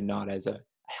perspective, and not as a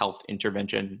health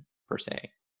intervention per se.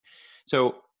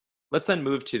 So let's then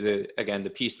move to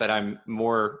the piece that I'm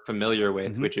more familiar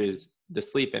with, Mhm. which is the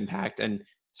sleep impact. And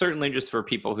certainly just for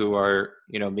people who are,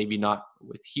 maybe not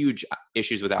with huge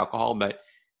issues with alcohol, but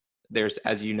there's,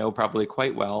 as you know probably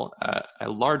quite well, a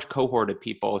large cohort of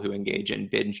people who engage in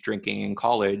binge drinking in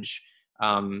college,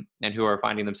 and who are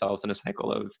finding themselves in a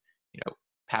cycle of,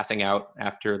 passing out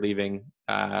after leaving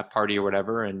a party or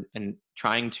whatever, and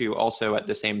trying to also at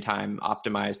the same time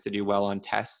optimize to do well on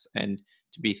tests and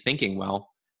to be thinking well.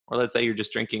 Or let's say you're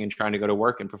just drinking and trying to go to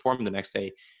work and perform the next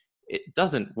day. It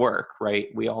doesn't work, right?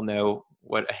 We all know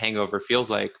what a hangover feels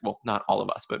like. Well, not all of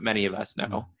us, but many of us Mm.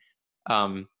 know.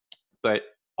 Um, but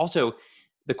also,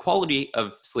 the quality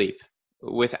of sleep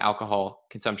with alcohol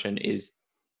consumption is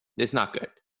not good.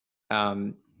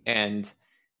 And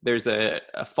there's a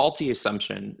faulty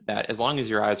assumption that as long as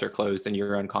your eyes are closed and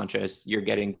you're unconscious, you're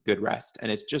getting good rest.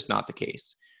 And it's just not the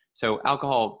case. So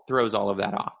alcohol throws all of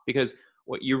that off, because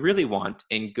what you really want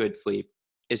in good sleep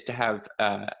is to have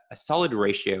a solid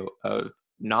ratio of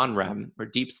non-REM or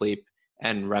deep sleep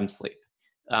and REM sleep.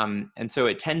 And so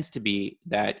it tends to be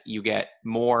that you get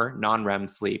more non-REM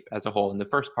sleep as a whole in the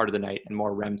first part of the night, and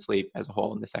more REM sleep as a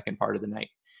whole in the second part of the night.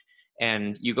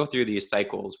 And you go through these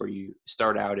cycles where you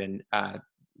start out in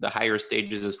the higher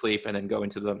stages of sleep, and then go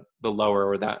into the lower,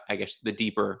 or that, I guess, the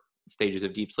deeper stages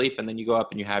of deep sleep, and then you go up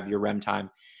and you have your REM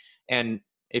time. And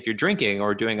if you're drinking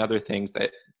or doing other things,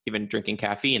 that even drinking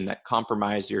caffeine, that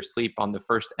compromise your sleep on the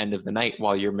first end of the night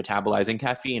while you're metabolizing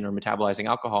caffeine or metabolizing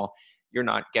alcohol, you're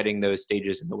not getting those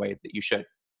stages in the way that you should.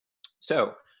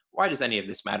 So why does any of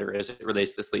this matter as it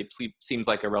relates to sleep? Sleep seems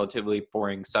like a relatively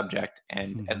boring subject.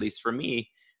 And at Mhm. least for me,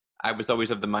 I was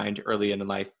always of the mind early on in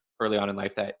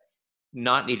life, that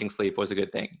not needing sleep was a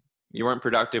good thing. You weren't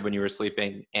productive when you were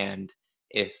sleeping. And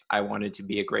if I wanted to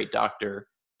be a great doctor,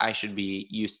 I should be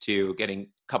used to getting a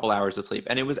couple hours of sleep.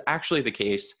 And it was actually the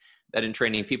case that in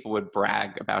training, people would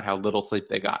brag about how little sleep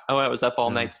they got. Oh, I was up all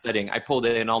Yeah. night studying. I pulled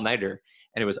it in all nighter.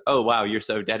 And it was, oh, wow, you're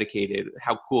so dedicated.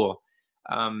 How cool.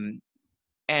 Um,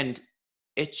 and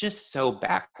it's just so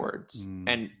backwards. Mm.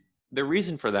 And the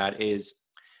reason for that is,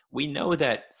 we know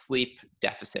that sleep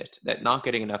deficit, that not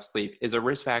getting enough sleep, is a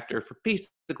risk factor for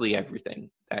basically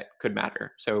everything that could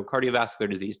matter. So, cardiovascular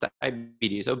disease,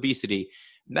 diabetes, obesity,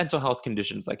 mental health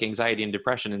conditions like anxiety and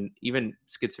depression, and even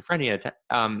schizophrenia.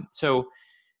 So,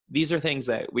 these are things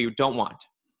that we don't want.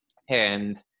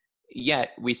 And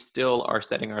yet, we still are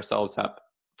setting ourselves up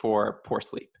for poor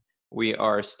sleep. We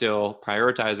are still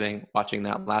prioritizing watching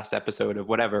that last episode of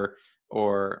whatever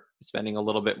or spending a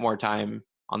little bit more time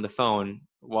on the phone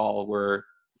while we're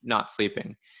not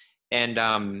sleeping. And,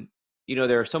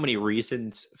 there are so many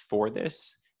reasons for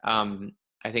this.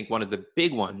 I think one of the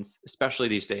big ones, especially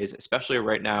these days, especially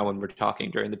right now when we're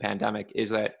talking during the pandemic, is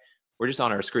that we're just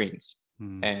on our screens.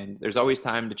 Mm. And there's always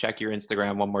time to check your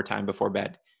Instagram one more time before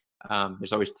bed.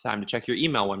 There's always time to check your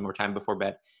email one more time before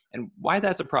bed. And why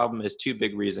that's a problem is two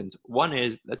big reasons. One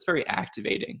is that's very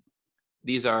activating.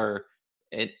 These are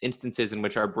instances in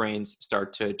which our brains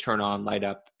start to turn on, light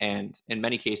up, and in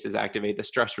many cases activate the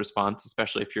stress response,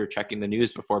 especially if you're checking the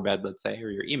news before bed, let's say, or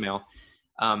your email.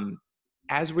 Um,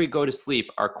 as we go to sleep,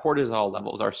 our cortisol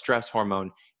levels, our stress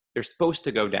hormone, they're supposed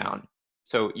to go down.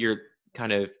 So your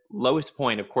kind of lowest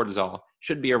point of cortisol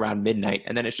should be around midnight,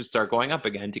 and then it should start going up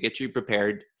again to get you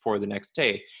prepared for the next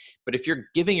day. But if you're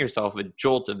giving yourself a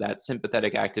jolt of that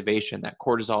sympathetic activation, that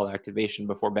cortisol activation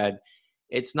before bed,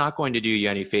 it's not going to do you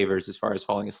any favors as far as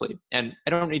falling asleep. And I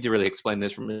don't need to really explain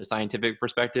this from a scientific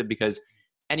perspective, because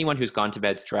anyone who's gone to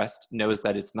bed stressed knows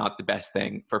that it's not the best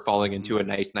thing for falling into a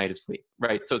nice night of sleep,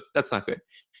 right? So that's not good.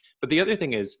 But the other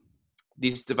thing is,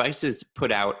 these devices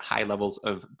put out high levels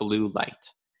of blue light.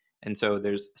 And so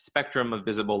there's a spectrum of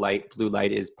visible light. Blue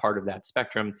light is part of that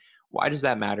spectrum. Why does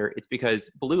that matter? It's because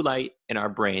blue light in our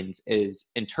brains is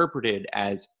interpreted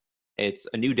as it's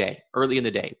a new day, early in the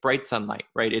day, bright sunlight,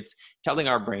 right? It's telling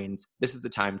our brains this is the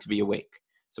time to be awake.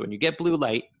 So when you get blue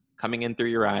light coming in through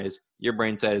your eyes, your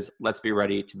brain says, let's be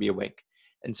ready to be awake.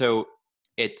 And so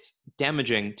it's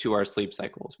damaging to our sleep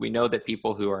cycles. We know that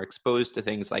people who are exposed to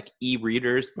things like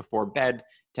e-readers before bed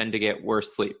tend to get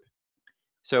worse sleep.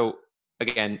 So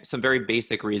again, some very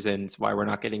basic reasons why we're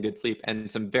not getting good sleep, and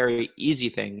some very easy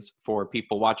things for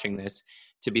people watching this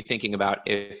to be thinking about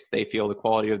if they feel the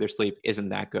quality of their sleep isn't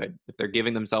that good. If they're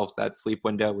giving themselves that sleep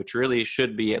window, which really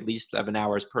should be at least 7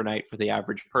 hours per night for the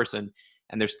average person,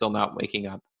 and they're still not waking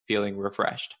up feeling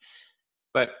refreshed.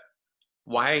 But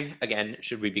why, again,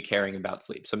 should we be caring about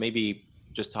sleep? So maybe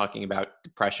just talking about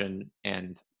depression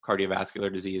and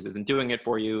cardiovascular disease isn't doing it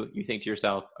for you. You think to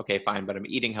yourself, okay, fine, but I'm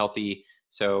eating healthy,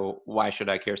 so why should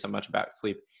I care so much about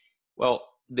sleep? Well,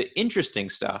 the interesting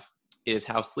stuff is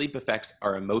how sleep affects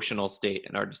our emotional state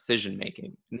and our decision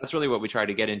making. And that's really what we try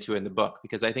to get into in the book,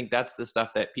 because I think that's the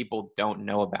stuff that people don't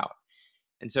know about.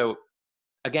 And so,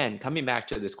 again, coming back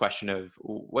to this question of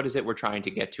what is it we're trying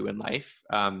to get to in life?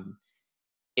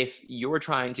 If you're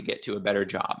trying to get to a better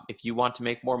job, if you want to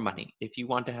make more money, if you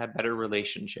want to have better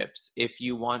relationships, if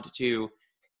you want to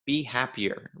be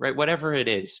happier, right? Whatever it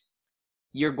is,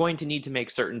 you're going to need to make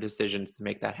certain decisions to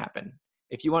make that happen.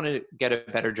 If you want to get a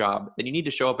better job, then you need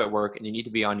to show up at work and you need to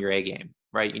be on your A game,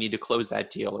 right? You need to close that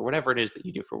deal or whatever it is that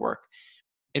you do for work.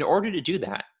 In order to do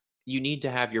that, you need to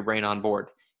have your brain on board.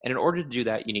 And in order to do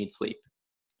that, you need sleep.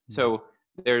 So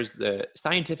there's the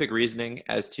scientific reasoning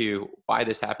as to why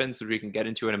this happens, which we can get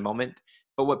into in a moment.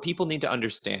 But what people need to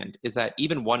understand is that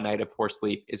even one night of poor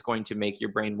sleep is going to make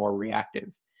your brain more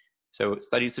reactive. So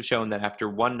studies have shown that after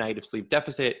one night of sleep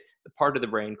deficit, the part of the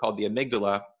brain called the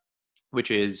amygdala,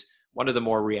 which is one of the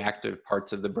more reactive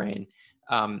parts of the brain,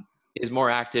 is more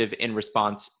active in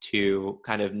response to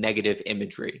kind of negative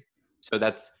imagery. So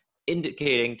that's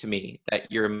indicating to me that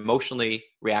your emotionally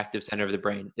reactive center of the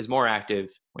brain is more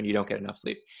active when you don't get enough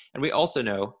sleep. And we also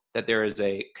know that there is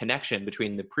a connection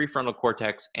between the prefrontal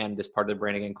cortex and this part of the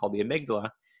brain again called the amygdala,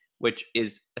 which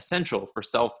is essential for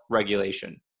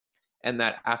self-regulation. And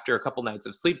that after a couple nights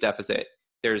of sleep deficit,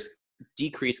 there's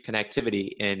decreased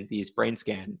connectivity in these brain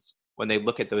scans when they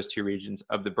look at those two regions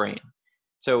of the brain.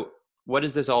 So what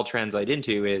does this all translate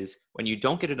into is when you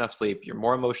don't get enough sleep, you're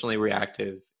more emotionally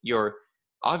reactive, you're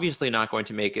obviously not going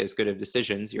to make as good of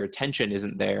decisions, your attention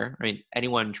isn't there. I mean,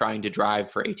 anyone trying to drive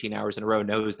for 18 hours in a row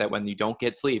knows that when you don't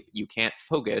get sleep, you can't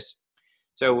focus.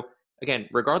 So again,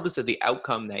 regardless of the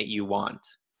outcome that you want,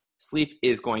 sleep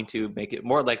is going to make it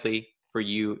more likely for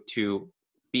you to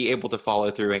be able to follow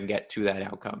through and get to that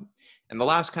outcome. And the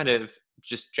last kind of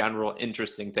just general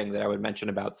interesting thing that I would mention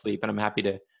about sleep, and I'm happy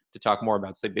to talk more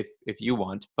about sleep if you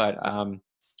want, but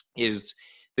is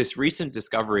this recent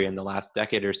discovery in the last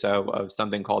decade or so of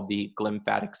something called the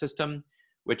glymphatic system,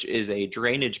 which is a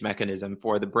drainage mechanism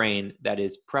for the brain that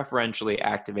is preferentially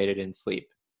activated in sleep.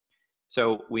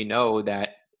 So we know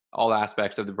that all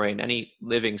aspects of the brain, any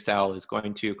living cell is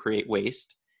going to create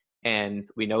waste. And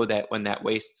we know that when that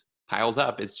waste piles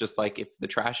up, it's just like if the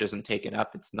trash isn't taken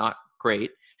up, it's not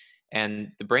great.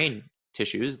 And the brain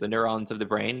tissues, the neurons of the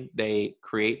brain, they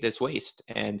create this waste.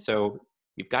 And so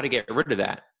you've got to get rid of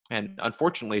that. And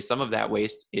unfortunately, some of that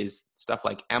waste is stuff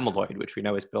like amyloid, which we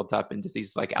know is built up in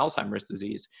diseases like Alzheimer's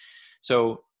disease.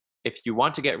 So if you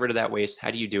want to get rid of that waste,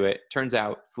 how do you do it? Turns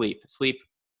out sleep. Sleep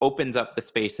opens up the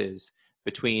spaces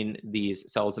between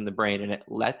these cells in the brain, and it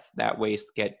lets that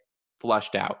waste get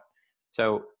flushed out.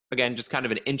 So again, just kind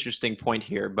of an interesting point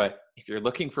here, but if you're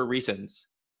looking for reasons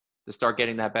to start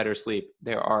getting that better sleep,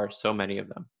 there are so many of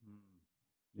them.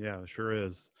 Yeah, it sure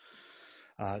is.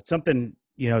 It's something,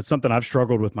 it's something I've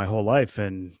struggled with my whole life.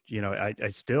 And, I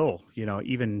still,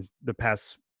 even the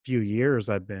past few years,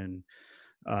 I've been,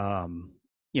 um,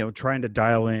 trying to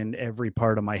dial in every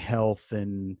part of my health,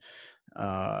 and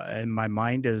my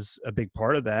mind is a big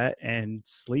part of that. And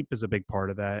sleep is a big part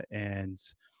of that. And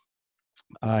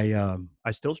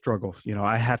I still struggle,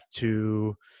 I have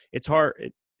to, it's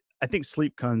hard. I think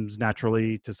sleep comes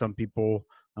naturally to some people.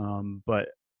 But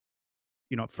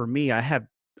for me, I have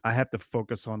to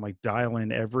focus on like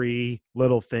dialing every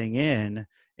little thing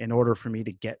in order for me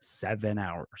to get 7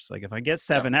 hours. Like if I get Yeah.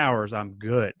 7 hours, I'm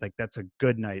good. Like that's a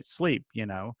good night's sleep,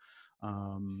 and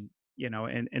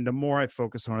the more I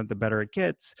focus on it, the better it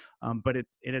gets. But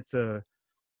it's a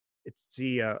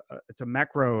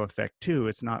macro effect too.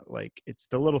 It's not like it's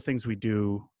the little things we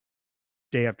do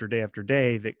day after day after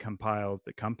day that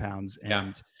compounds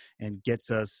Yeah. and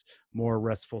gets us more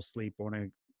restful sleep on a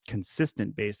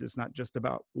consistent basis, not just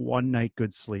about one night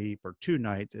good sleep or 2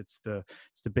 nights. It's the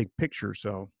big picture.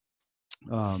 So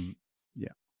yeah.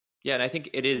 Yeah, and I think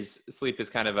it is sleep is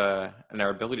kind of and our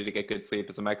ability to get good sleep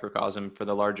is a microcosm for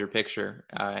the larger picture.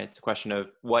 It's a question of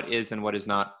what is and what is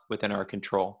not within our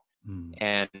control, Mm,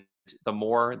 and the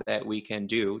more that we can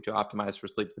do to optimize for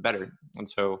sleep, the better. And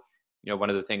so, one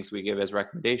of the things we give as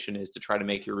recommendation is to try to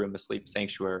make your room a sleep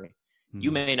sanctuary.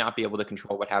 You mm, may not be able to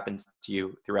control what happens to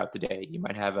you throughout the day. You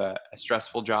might have a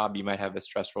stressful job. You might have a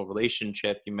stressful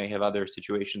relationship. You may have other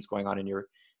situations going on in your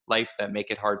life that make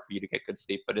it hard for you to get good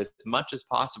sleep. But as much as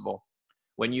possible,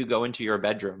 when you go into your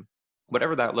bedroom,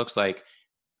 whatever that looks like,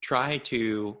 try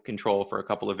to control for a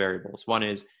couple of variables. One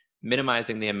is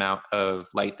minimizing the amount of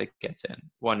light that gets in.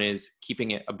 One is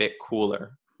keeping it a bit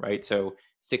cooler, right? So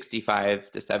 65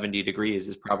 to 70 degrees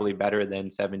is probably better than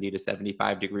 70 to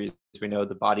 75 degrees. We know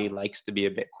the body likes to be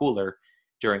a bit cooler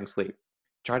during sleep.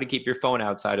 Try to keep your phone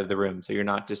outside of the room so you're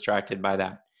not distracted by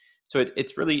that. So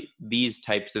it's really these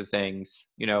types of things.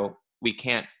 We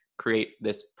can't create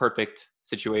this perfect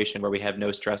situation where we have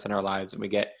no stress in our lives and we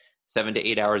get 7 to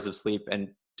 8 hours of sleep and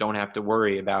don't have to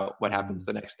worry about what happens mm,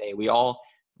 the next day. We all,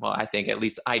 well, I think at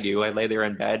least I do. I lay there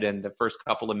in bed, and the first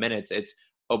couple of minutes, it's,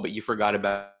 oh, but you forgot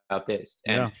about this.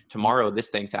 And yeah. tomorrow, this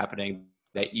thing's happening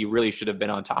that you really should have been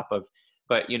on top of.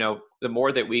 But, the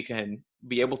more that we can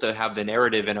be able to have the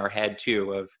narrative in our head,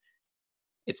 too, of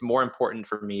it's more important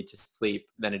for me to sleep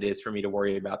than it is for me to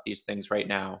worry about these things right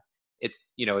now.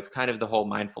 It's kind of the whole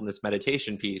mindfulness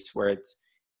meditation piece where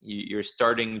you're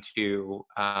starting to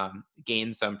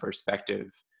gain some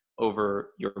perspective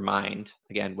over your mind,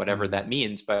 again, whatever Mm, that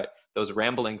means, but those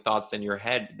rambling thoughts in your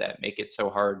head that make it so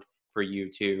hard for you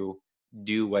to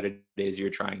do what it is you're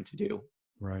trying to do.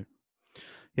 right.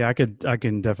 Yeah, I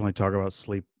can definitely talk about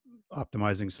sleep,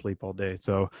 optimizing sleep all day.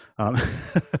 So, um,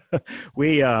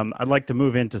 I'd like to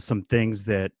move into some things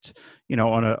that,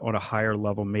 on a higher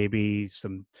level, maybe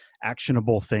some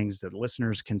actionable things that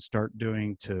listeners can start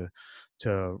doing to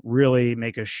really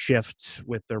make a shift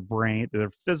with their brain, their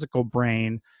physical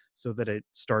brain, so that it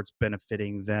starts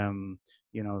benefiting them,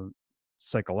 you know,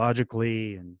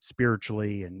 psychologically and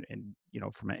spiritually and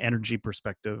from an energy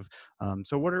perspective.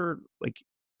 So what are like,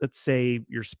 let's say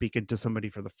you're speaking to somebody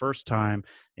for the first time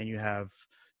and you have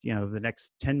the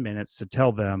next 10 minutes to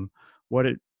tell them what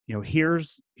it here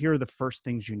are the first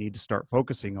things you need to start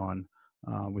focusing on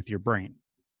with your brain.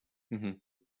 Hmm.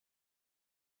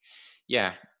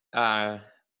 Yeah. Uh,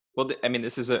 well, I mean,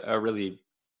 this is a really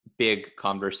big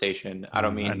conversation. I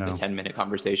don't I mean the know. 10-minute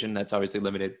conversation, that's obviously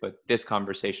limited, but this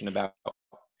conversation about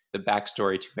the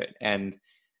backstory to it. And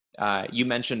you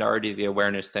mentioned already the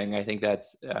awareness thing. I think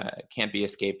that's can't be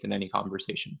escaped in any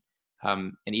conversation.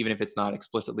 And even if it's not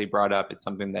explicitly brought up, it's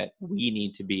something that we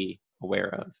need to be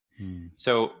aware of. Mm,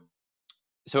 So,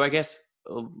 so I guess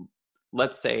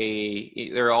let's say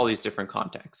there are all these different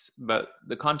contexts, but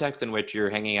the context in which you're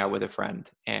hanging out with a friend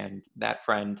and that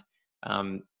friend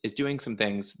is doing some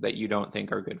things that you don't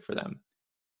think are good for them,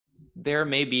 there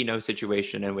may be no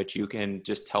situation in which you can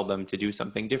just tell them to do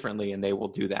something differently and they will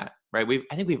do that, right?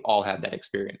 I think we've all had that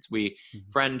experience. mhm,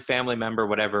 Friend, family member,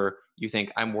 whatever, you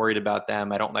think, I'm worried about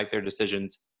them, I don't like their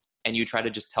decisions, and you try to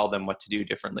just tell them what to do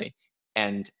differently.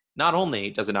 And not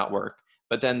only does it not work,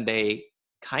 but then they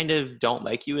kind of don't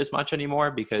like you as much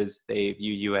anymore because they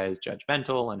view you as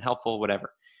judgmental, unhelpful,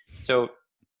 whatever. So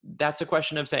that's a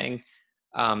question of saying,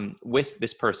 with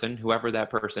this person, whoever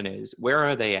that person is, where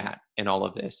are they at in all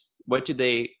of this? What do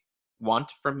they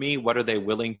want from me? What are they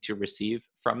willing to receive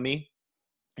from me?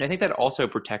 And I think that also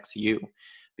protects you,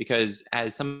 because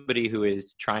as somebody who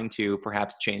is trying to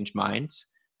perhaps change minds,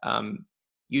 um,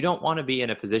 you don't want to be in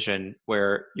a position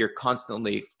where you're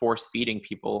constantly force feeding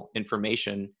people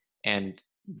information and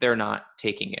they're not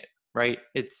taking it, right?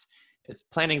 It's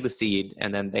planting the seed,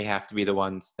 and then they have to be the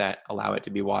ones that allow it to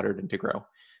be watered and to grow.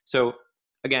 So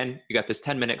again, you got this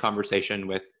 10-minute conversation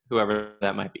with whoever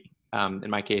that might be. In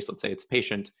my case, let's say it's a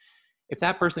patient. If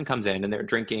that person comes in and they're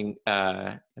drinking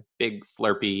a big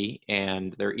Slurpee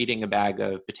and they're eating a bag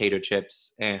of potato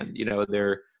chips and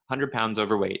they're 100 pounds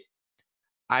overweight,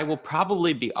 I will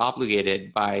probably be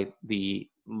obligated by the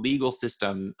legal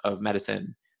system of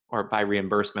medicine, or by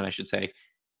reimbursement, I should say,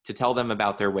 to tell them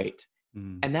about their weight.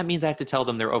 Mm. And that means I have to tell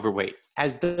them they're overweight,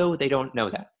 as though they don't know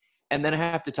that. And then I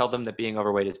have to tell them that being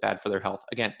overweight is bad for their health,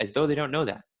 again, as though they don't know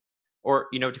that. Or,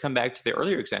 to come back to the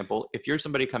earlier example, if you're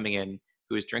somebody coming in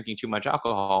who is drinking too much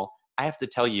alcohol, I have to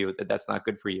tell you that that's not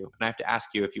good for you. And I have to ask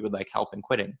you if you would like help in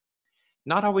quitting.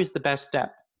 Not always the best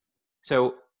step.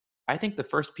 So I think the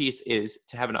first piece is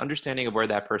to have an understanding of where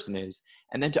that person is,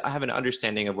 and then to have an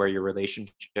understanding of where your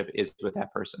relationship is with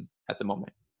that person at the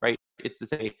moment, right? It's to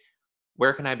say,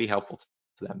 where can I be helpful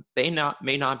to them? They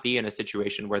may not be in a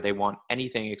situation where they want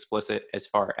anything explicit as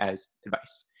far as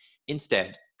advice.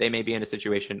 Instead, they may be in a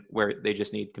situation where they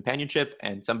just need companionship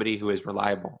and somebody who is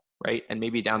reliable, right? And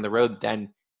maybe down the road,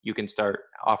 then you can start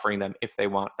offering them, if they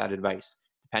want that advice,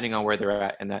 depending on where they're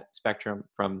at in that spectrum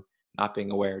from not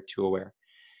being aware to aware.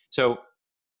 So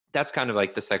that's kind of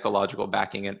like the psychological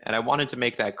backing. And I wanted to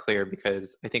make that clear,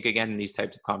 because I think, again, in these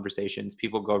types of conversations,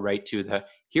 people go right to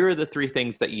here are the 3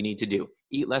 things that you need to do: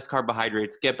 eat less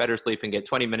carbohydrates, get better sleep, and get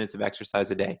 20 minutes of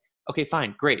exercise a day. Okay,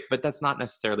 fine, great. But that's not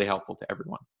necessarily helpful to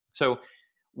everyone. So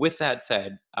with that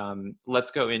said,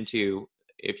 let's go into,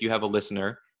 if you have a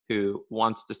listener who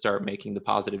wants to start making the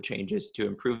positive changes to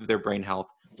improve their brain health,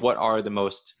 what are the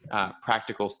most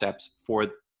practical steps for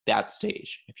that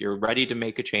stage? If you're ready to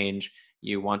make a change,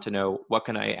 you want to know, what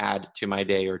can I add to my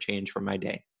day or change from my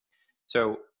day?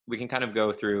 So we can kind of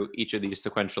go through each of these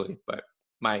sequentially, but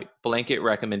my blanket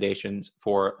recommendations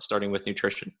for starting with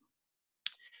nutrition.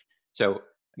 So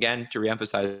again, to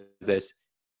reemphasize this,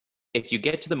 if you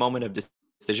get to the moment of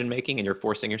decision making and you're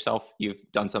forcing yourself, you've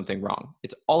done something wrong.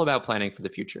 It's all about planning for the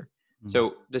future. Mm.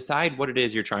 So decide what it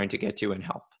is you're trying to get to in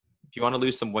health. If you want to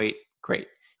lose some weight, great.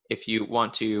 If you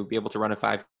want to be able to run a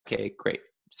 5K, great.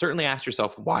 Certainly ask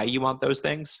yourself why you want those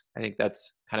things. I think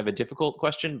that's kind of a difficult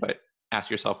question, but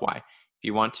ask yourself why. If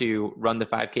you want to run the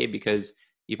 5K because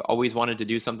you've always wanted to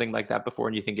do something like that before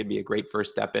and you think it'd be a great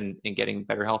first step in getting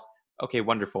better health, okay,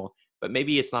 wonderful. But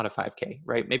maybe it's not a 5K,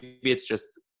 right? Maybe it's just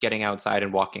getting outside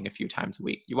and walking a few times a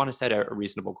week. You want to set a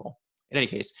reasonable goal. In any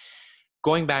case,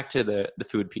 going back to the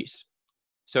food piece.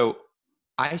 So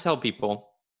I tell people,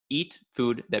 eat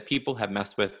food that people have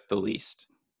messed with the least.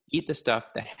 Eat the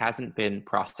stuff that hasn't been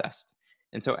processed.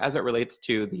 And so as it relates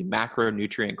to the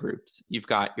macronutrient groups, you've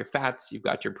got your fats, you've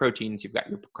got your proteins, you've got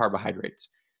your carbohydrates.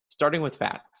 Starting with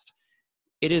fats,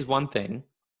 it is one thing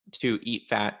to eat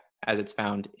fat as it's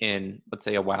found in, let's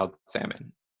say, a wild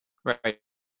salmon, right?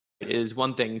 It is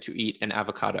one thing to eat an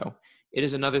avocado. It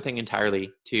is another thing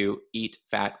entirely to eat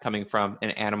fat coming from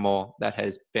an animal that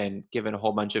has been given a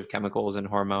whole bunch of chemicals and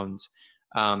hormones.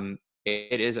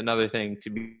 It is another thing to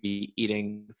be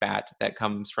eating fat that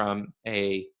comes from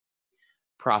a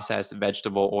processed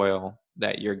vegetable oil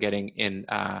that you're getting in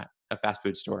a fast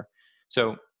food store.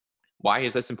 So why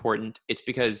is this important? It's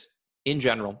because, in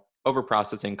general,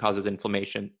 overprocessing causes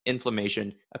inflammation.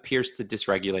 Inflammation appears to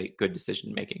dysregulate good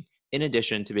decision making, in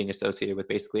addition to being associated with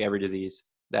basically every disease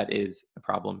that is a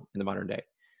problem in the modern day.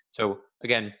 So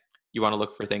again, you want to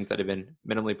look for things that have been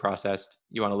minimally processed.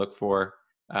 You want to look for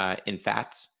in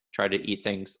fats. Try to eat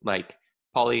things like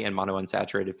poly and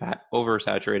monounsaturated fat,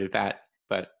 oversaturated fat.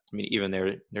 But I mean,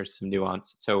 even there's some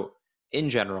nuance. So in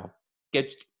general,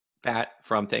 get fat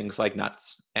from things like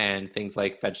nuts and things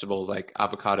like vegetables like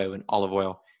avocado and olive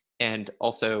oil. And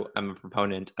also, I'm a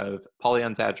proponent of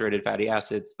polyunsaturated fatty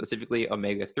acids, specifically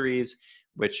omega-3s,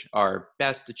 which are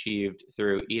best achieved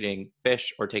through eating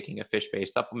fish or taking a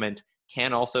fish-based supplement,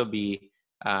 can also be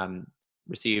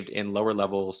received in lower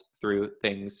levels through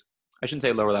things, I shouldn't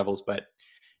say lower levels, but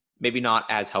maybe not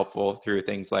as helpful through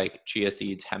things like chia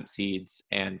seeds, hemp seeds,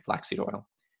 and flaxseed oil.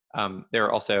 There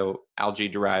are also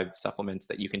algae-derived supplements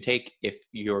that you can take if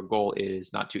your goal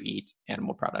is not to eat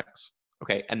animal products.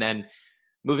 Okay, and then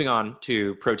moving on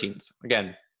to proteins.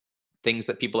 Again, things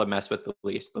that people have messed with the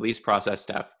least processed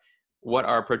stuff. What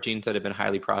are proteins that have been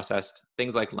highly processed?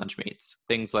 Things like lunch meats,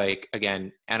 things like,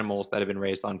 again, animals that have been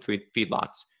raised on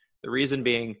feedlots. The reason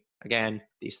being, Again,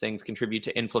 these things contribute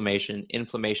to inflammation.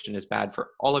 Inflammation is bad for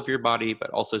all of your body, but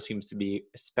also seems to be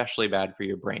especially bad for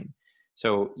your brain.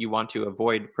 So you want to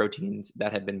avoid proteins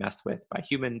that have been messed with by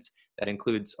humans. That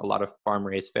includes a lot of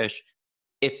farm-raised fish,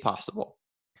 if possible.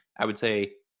 I would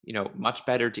say, much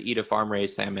better to eat a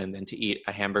farm-raised salmon than to eat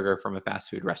a hamburger from a fast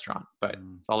food restaurant, but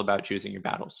Mm. it's all about choosing your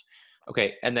battles.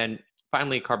 Okay, and then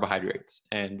finally, carbohydrates.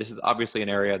 And this is obviously an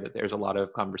area that there's a lot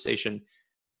of conversation.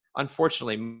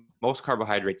 Unfortunately, most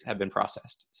carbohydrates have been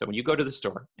processed. So when you go to the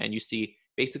store and you see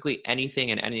basically anything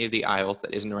in any of the aisles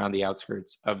that isn't around the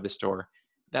outskirts of the store,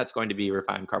 that's going to be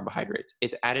refined carbohydrates.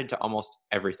 It's added to almost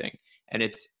everything. And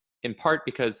it's in part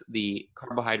because the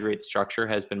carbohydrate structure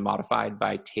has been modified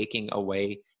by taking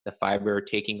away the fiber,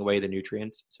 taking away the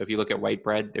nutrients. So if you look at white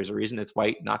bread, there's a reason it's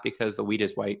white, not because the wheat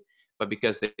is white, but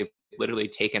because they've literally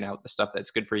taken out the stuff that's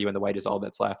good for you and the white is all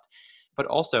that's left. But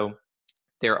also,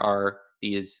 there are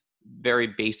these very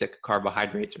basic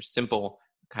carbohydrates or simple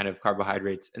kind of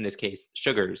carbohydrates, in this case,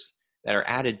 sugars, that are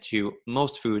added to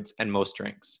most foods and most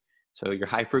drinks. So your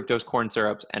high fructose corn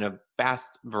syrups and a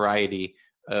vast variety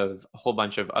of a whole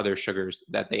bunch of other sugars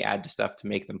that they add to stuff to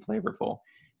make them flavorful.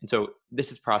 And so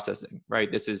this is processing,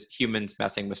 right? This is humans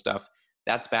messing with stuff.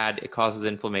 That's bad. It causes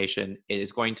inflammation. It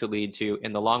is going to lead to,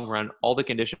 in the long run, all the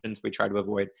conditions we try to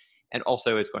avoid. And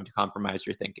also, it's going to compromise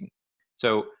your thinking.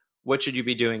 So what should you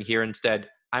be doing here instead?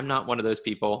 I'm not one of those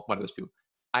people.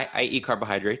 I eat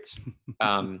carbohydrates.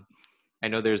 I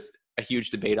know there's a huge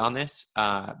debate on this,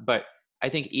 but I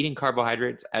think eating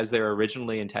carbohydrates as they're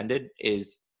originally intended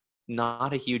is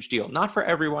not a huge deal. Not for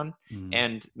everyone, Mm.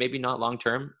 and maybe not long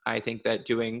term. I think that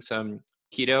doing some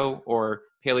keto or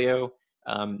paleo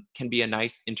can be a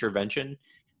nice intervention.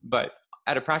 But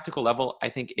at a practical level, I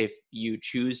think if you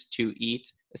choose to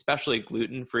eat, especially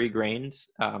gluten-free grains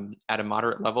at a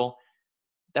moderate level,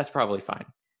 that's probably fine.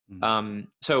 Mm.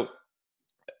 So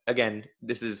again,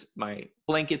 this is my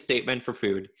blanket statement for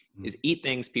food: Mm. is eat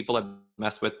things people have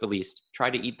messed with the least. Try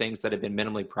to eat things that have been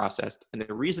minimally processed. And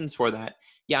the reasons for that,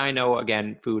 yeah, I know,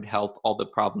 again, food, health, all the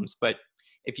problems, but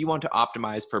if you want to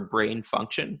optimize for brain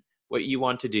function, what you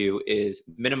want to do is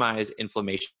minimize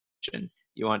inflammation.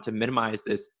 You want to minimize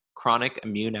this chronic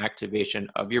immune activation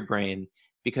of your brain,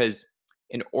 because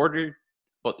in order,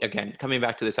 well, again, coming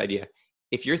back to this idea,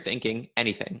 if you're thinking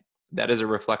anything, that is a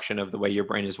reflection of the way your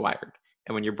brain is wired.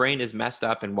 And when your brain is messed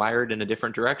up and wired in a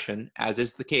different direction, as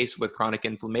is the case with chronic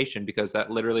inflammation, because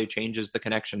that literally changes the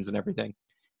connections and everything,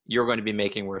 you're going to be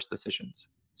making worse decisions.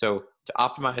 So to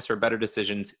optimize for better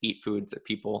decisions, eat foods that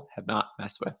people have not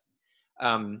messed with.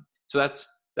 So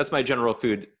that's my general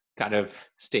food kind of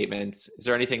statements. Is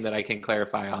there anything that I can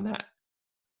clarify on that?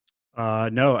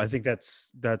 No, I think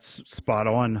that's spot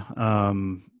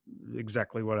on.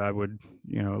 Exactly what I would,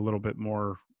 a little bit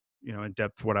more, in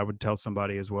depth, what I would tell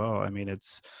somebody as well. I mean,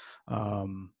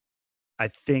 um, I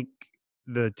think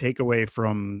the takeaway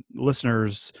from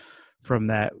listeners from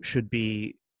that should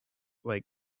be like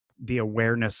the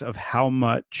awareness of how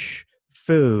much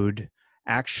food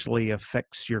actually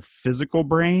affects your physical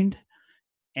brain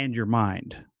and your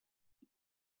mind.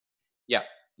 Yeah,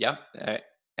 yeah.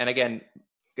 And again,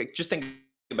 just think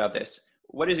about this.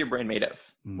 What is your brain made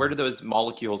of? Where Mm. do those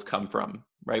molecules come from,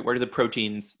 right? Where do the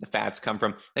proteins, the fats come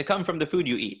from? They come from the food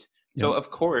you eat. So, Yep.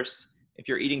 of course, if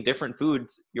you're eating different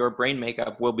foods, your brain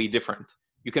makeup will be different.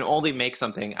 You can only make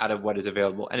something out of what is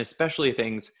available, and especially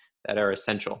things that are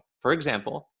essential. For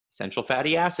example, essential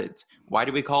fatty acids. Why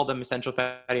do we call them essential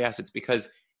fatty acids? Because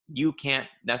you can't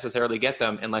necessarily get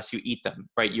them unless you eat them,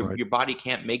 right? Your, Right. your body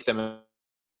can't make them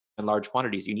in large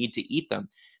quantities. You need to eat them.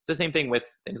 It's the same thing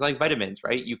with things like vitamins,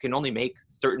 right? You can only make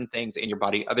certain things in your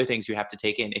body, other things you have to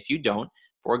take in. If you don't,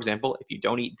 for example, if you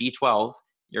don't eat B12,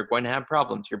 you're going to have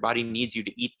problems. Your body needs you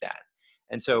to eat that.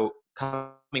 And so,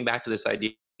 coming back to this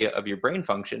idea of your brain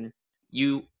function,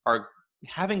 you are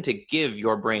having to give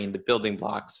your brain the building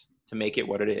blocks to make it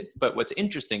what it is. But what's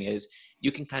interesting is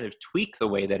you can kind of tweak the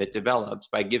way that it develops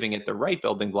by giving it the right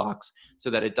building blocks so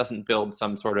that it doesn't build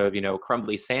some sort of,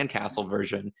 crumbly sandcastle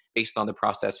version based on the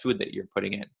processed food that you're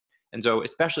putting in. And so,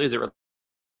 especially as it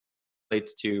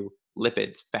relates to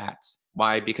lipids, fats.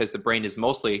 Why? Because the brain is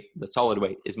mostly, the solid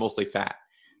weight is mostly fat.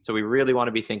 So we really want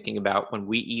to be thinking about, when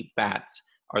we eat fats,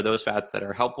 are those fats that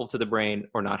are helpful to the brain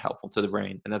or not helpful to the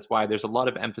brain? And that's why there's a lot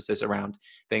of emphasis around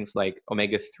things like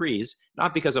omega-3s,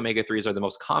 not because omega-3s are the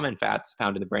most common fats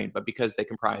found in the brain, but because they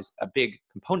comprise a big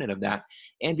component of that.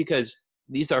 And because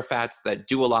these are fats that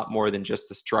do a lot more than just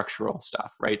the structural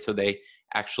stuff, right? So they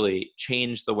actually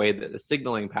change the way that the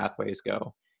signaling pathways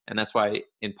go. And that's why,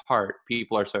 in part,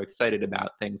 people are so excited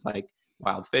about things like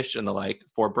wild fish and the like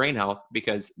for brain health,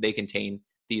 because they contain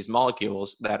these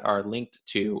molecules that are linked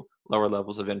to lower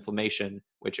levels of inflammation,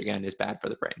 which again is bad for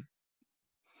the brain.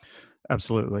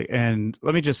 Absolutely. And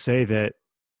let me just say that,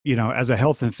 you know, as a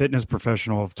health and fitness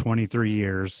professional of 23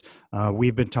 years,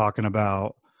 we've been talking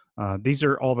about, these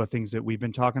are all the things that we've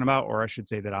been talking about, or I should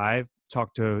say that I've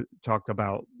talk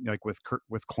about, like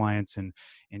with clients and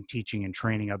teaching and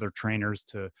training other trainers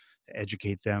to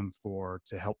educate them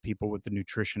to help people with the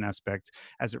nutrition aspect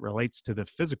as it relates to the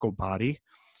physical body.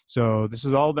 So this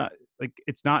is all that, like,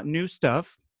 it's not new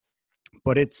stuff,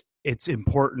 but it's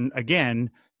important again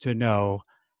to know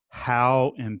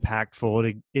how impactful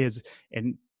it is.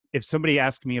 And if somebody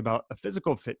asked me about a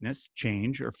physical fitness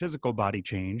change or physical body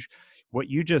change, what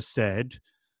you just said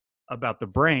about the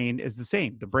brain is the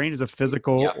same. The brain is a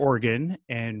physical Yep. organ,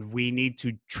 and we need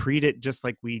to treat it just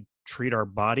like we treat our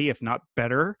body, if not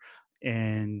better.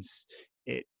 And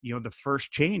it, you know, the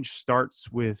first change starts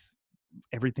with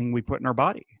everything we put in our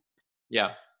body.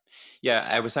 Yeah. Yeah,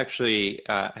 I was actually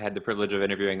I had the privilege of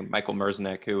interviewing Michael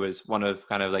Merznick, who was one of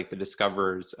kind of like the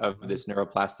discoverers of this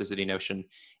neuroplasticity notion.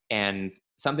 And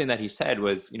something that he said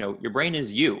was, you know, your brain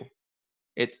is you.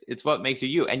 It's what makes you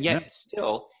you. And Yeah. yet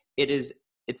still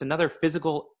it's another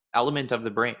physical element of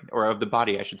the brain, or of the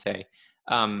body, I should say.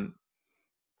 Um,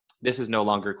 this is no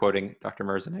longer quoting Dr.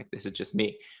 Merznick. This is just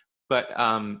me. But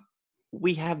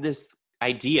we have this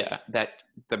idea that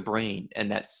the brain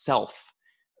and that self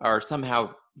are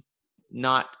somehow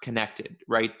not connected,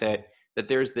 right? That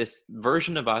there's this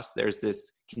version of us, there's this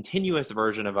continuous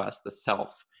version of us, the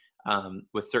self,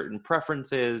 with certain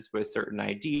preferences, with certain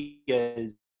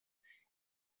ideas,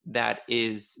 that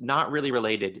is not really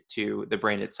related to the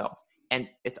brain itself. And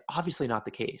it's obviously not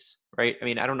the case, right? I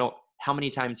mean, I don't know how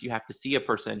many times you have to see a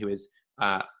person who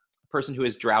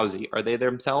is drowsy. Are they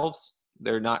themselves?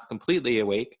 They're not completely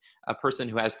awake. A person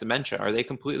who has dementia, are they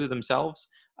completely themselves?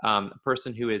 A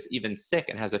person who is even sick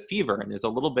and has a fever and is a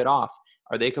little bit off,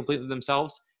 are they completely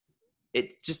themselves?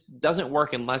 It just doesn't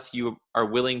work unless you are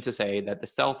willing to say that the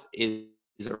self is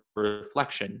a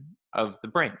reflection of the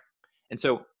brain. And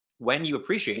so when you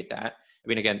appreciate that, I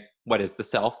mean, again, what is the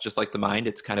self? Just like the mind,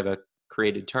 it's kind of a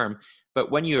created term.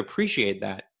 But when you appreciate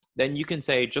that, then you can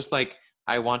say, just like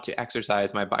I want to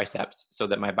exercise my biceps so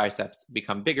that my biceps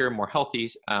become bigger, more healthy,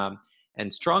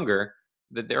 and stronger,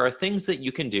 that there are things that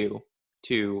you can do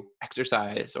to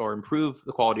exercise or improve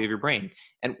the quality of your brain.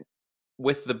 And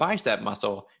with the bicep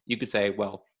muscle, you could say,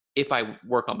 well, if I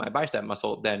work on my bicep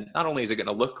muscle, then not only is it going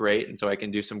to look great, and so I can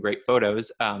do some great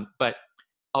photos, but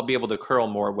I'll be able to curl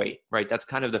more weight, right? That's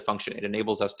kind of the function. It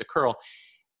enables us to curl.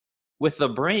 With the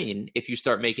brain, if you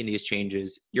start making these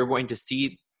changes, you're going to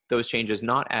see those changes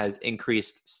not as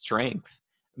increased strength,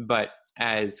 but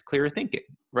as clearer thinking,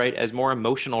 right? As more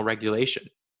emotional regulation,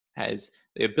 as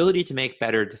the ability to make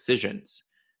better decisions.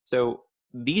 So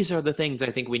these are the things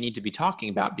I think we need to be talking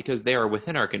about because they are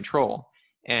within our control.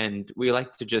 And we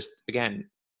like to just, again,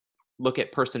 look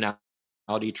at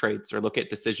personality traits or look at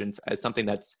decisions as something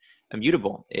that's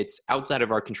immutable. It's outside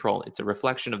of our control. It's a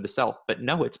reflection of the self. But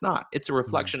no, it's not. It's a Mhm.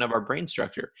 reflection of our brain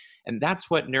structure. And that's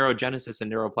what neurogenesis and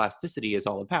neuroplasticity is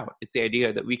all about. It's the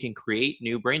idea that we can create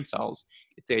new brain cells.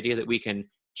 It's the idea that we can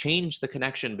change the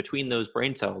connection between those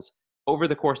brain cells over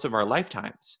the course of our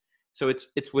lifetimes. So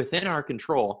it's within our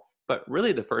control. But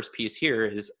really the first piece here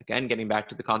is, again, getting back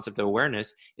to the concept of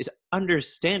awareness, is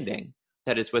understanding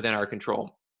that it's within our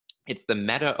control. It's the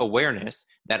meta awareness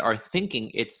that our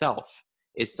thinking itself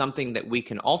is something that we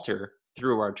can alter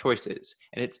through our choices.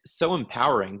 And it's so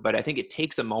empowering, but I think it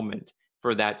takes a moment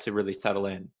for that to really settle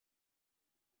in.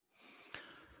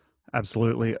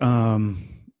 Absolutely.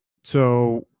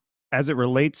 So as it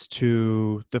relates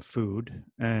to the food,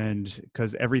 and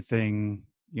because everything,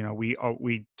 you know,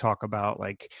 we talk about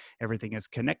like everything is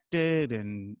connected,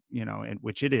 and you know, and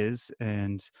which it is,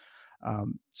 and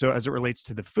so as it relates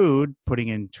to the food putting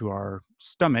into our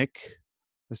stomach,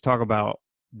 let's talk about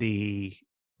the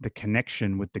the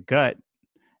connection with the gut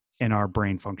and our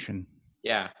brain function.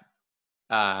 Yeah.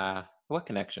 What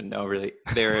connection? No, really.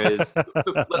 There is.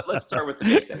 Let's start with the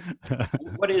basics.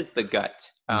 What is the gut?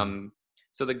 Mhm.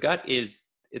 So the gut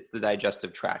it's the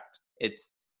digestive tract.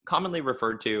 It's commonly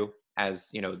referred to as,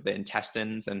 you know, the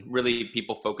intestines, and really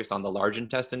people focus on the large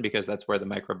intestine because that's where the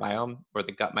microbiome or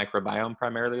the gut microbiome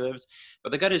primarily lives.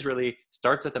 But the gut is really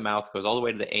starts at the mouth, goes all the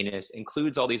way to the anus,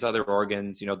 includes all these other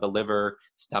organs, you know, the liver,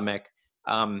 stomach.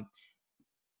 Um,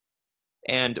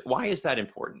 and why is that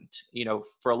important? You know,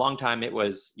 for a long time it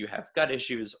was you have gut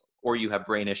issues or you have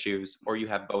brain issues or you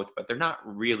have both, but they're not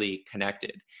really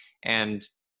connected. And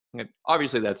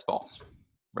obviously that's false,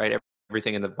 right?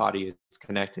 Everything in the body is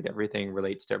connected, everything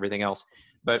relates to everything else.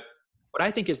 But what I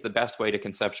think is the best way to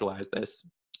conceptualize this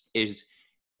is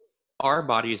our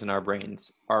bodies and our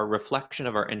brains are a reflection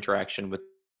of our interaction with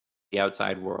the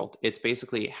outside world. It's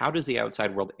basically, how does the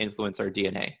outside world influence our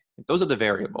DNA? Those are the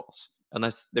variables.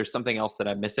 Unless there's something else that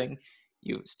I'm missing,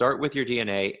 you start with your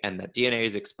DNA, and that DNA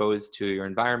is exposed to your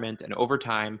environment, and over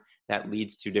time, that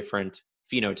leads to different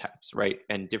phenotypes, right?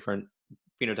 And different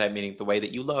phenotype meaning the way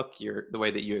that you look, the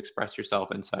way that you express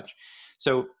yourself, and such.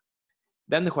 So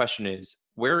then the question is,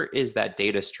 where is that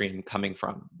data stream coming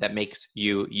from that makes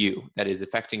you you, that is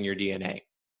affecting your DNA?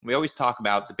 We always talk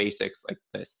about the basics, like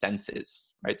the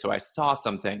senses, right? So I saw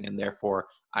something and therefore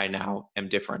I now am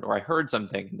different, or I heard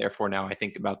something and therefore now I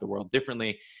think about the world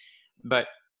differently. But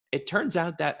it turns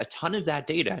out that a ton of that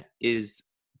data is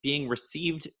being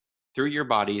received through your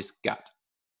body's gut.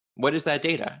 What is that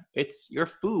data? It's your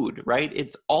food, right?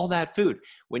 It's all that food.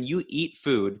 When you eat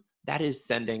food, that is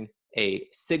sending a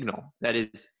signal, that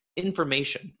is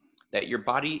information that your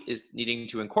body is needing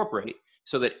to incorporate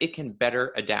so that it can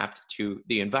better adapt to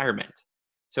the environment.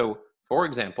 So, for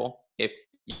example, if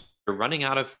you're running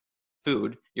out of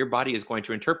food, your body is going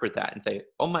to interpret that and say,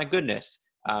 oh my goodness,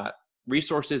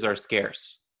 resources are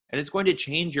scarce. And it's going to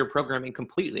change your programming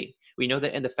completely. We know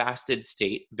that in the fasted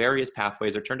state, various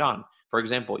pathways are turned on. For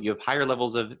example, you have higher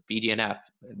levels of BDNF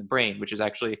in the brain, which is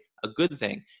actually a good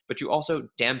thing, but you also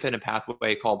dampen a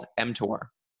pathway called mTOR,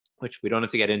 which we don't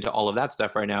have to get into all of that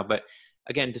stuff right now. But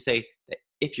again, to say that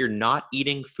if you're not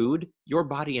eating food, your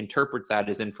body interprets that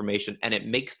as information and it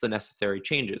makes the necessary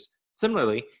changes.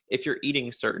 Similarly, if you're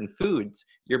eating certain foods,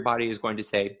 your body is going to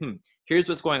say, here's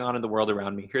what's going on in the world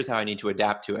around me. Here's how I need to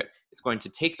adapt to it. It's going to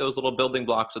take those little building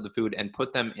blocks of the food and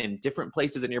put them in different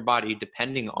places in your body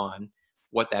depending on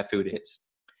what that food is.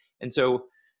 And so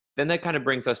then that kind of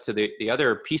brings us to the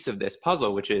other piece of this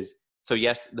puzzle, which is, so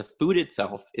yes, the food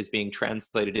itself is being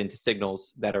translated into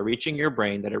signals that are reaching your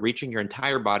brain, that are reaching your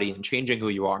entire body and changing who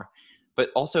you are, but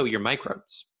also your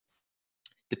microbes.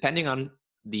 Depending on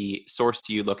the source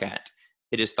you look at,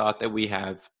 it is thought that we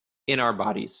have in our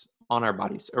bodies, on our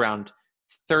bodies, around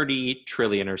 30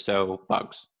 trillion or so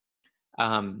bugs.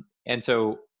 And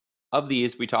so of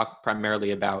these, we talk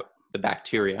primarily about the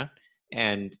bacteria,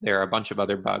 and there are a bunch of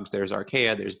other bugs. There's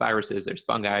archaea, there's viruses, there's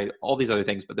fungi, all these other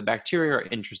things, but the bacteria are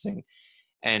interesting.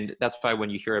 And that's why when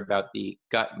you hear about the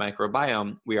gut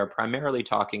microbiome, we are primarily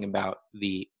talking about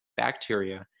the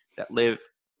bacteria that live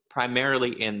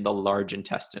primarily in the large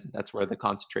intestine. That's where the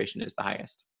concentration is the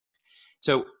highest.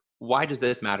 So why does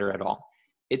this matter at all?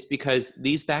 It's because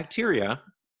these bacteria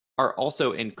are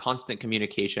also in constant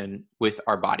communication with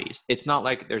our bodies. It's not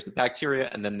like there's the bacteria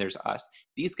and then there's us.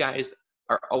 These guys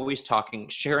are always talking,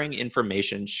 sharing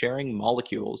information, sharing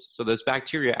molecules. So those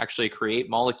bacteria actually create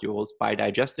molecules by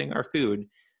digesting our food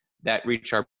that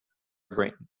reach our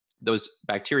brain. Those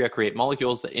bacteria create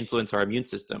molecules that influence our immune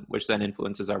system, which then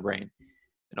influences our brain.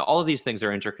 And all of these things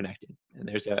are interconnected. And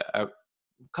there's a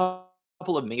couple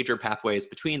of major pathways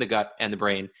between the gut and the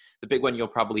brain. The big one you'll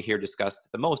probably hear discussed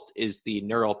the most is the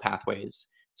neural pathways.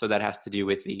 So that has to do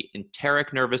with the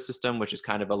enteric nervous system, which is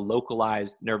kind of a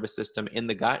localized nervous system in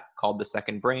the gut called the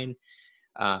second brain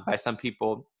by some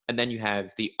people. And then you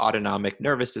have the autonomic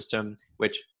nervous system,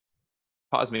 which,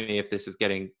 pause me if this is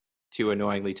getting too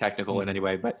annoyingly technical in any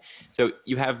way. But so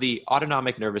you have the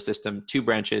autonomic nervous system, two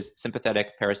branches,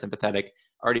 sympathetic, parasympathetic.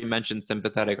 Already mentioned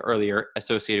sympathetic earlier,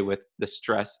 associated with the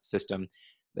stress system.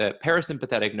 The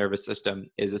parasympathetic nervous system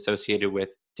is associated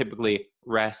with typically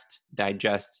rest,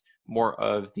 digest, more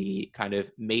of the kind of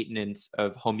maintenance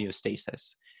of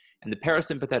homeostasis. And the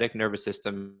parasympathetic nervous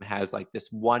system has like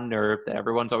this one nerve that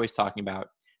everyone's always talking about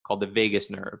called the vagus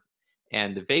nerve.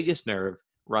 And the vagus nerve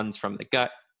runs from the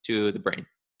gut to the brain.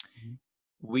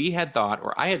 We had thought,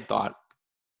 or I had thought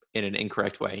in an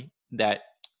incorrect way, that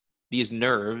these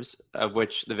nerves, of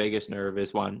which the vagus nerve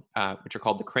is one, which are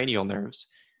called the cranial nerves,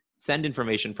 send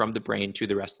information from the brain to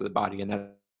the rest of the body. And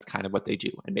that's kind of what they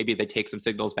do. And maybe they take some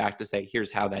signals back to say,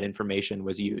 here's how that information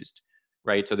was used,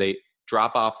 right? So they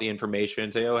drop off the information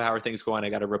and say, oh, how are things going? I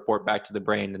got to report back to the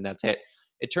brain, and that's it.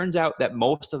 It turns out that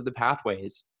most of the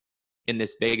pathways in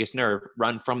this vagus nerve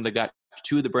run from the gut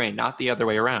to the brain, not the other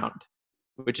way around,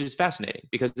 which is fascinating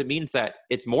because it means that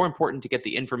it's more important to get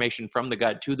the information from the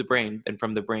gut to the brain than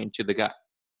from the brain to the gut.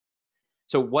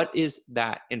 So what is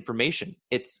that information?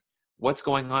 It's what's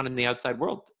going on in the outside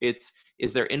world.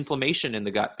 Is there inflammation in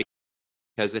the gut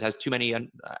because it has too many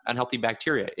unhealthy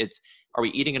bacteria? Are we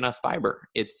eating enough fiber?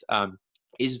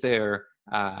 Is there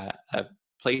a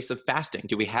place of fasting?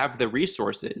 Do we have the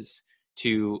resources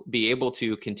to be able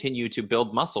to continue to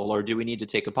build muscle, or do we need to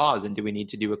take a pause and do we need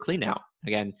to do a clean out?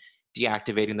 Again,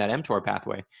 deactivating that mTOR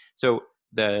pathway. So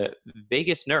the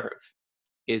vagus nerve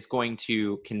is going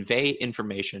to convey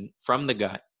information from the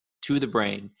gut to the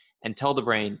brain, and tell the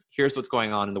brain, here's what's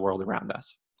going on in the world around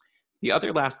us. The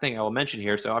other last thing I will mention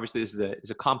here, so obviously this is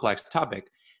a complex topic,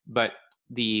 but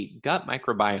the gut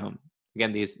microbiome,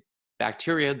 again, these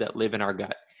bacteria that live in our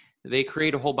gut, they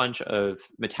create a whole bunch of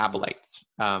metabolites.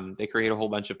 They create a whole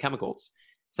bunch of chemicals.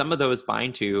 Some of those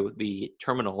bind to the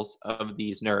terminals of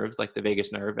these nerves, like the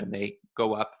vagus nerve, and they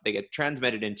go up, they get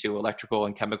transmitted into electrical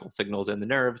and chemical signals in the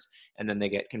nerves, and then they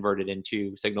get converted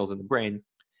into signals in the brain.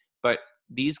 But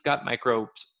these gut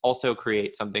microbes also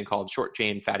create something called short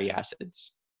chain fatty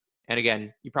acids. And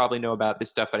again, you probably know about this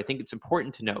stuff, but I think it's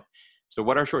important to note. So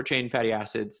what are short chain fatty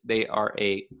acids? They are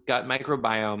a gut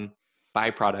microbiome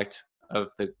byproduct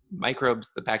of the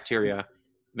microbes, the bacteria,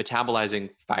 metabolizing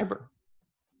fiber.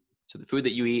 So the food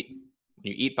that you eat,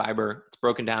 when you eat fiber, it's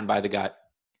broken down by the gut.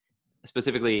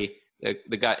 Specifically,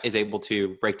 the gut is able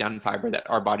to break down fiber that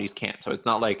our bodies can't. So it's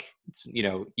not like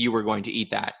you were going to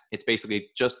eat that. It's basically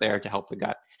just there to help the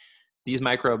gut. These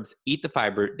microbes eat the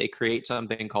fiber. They create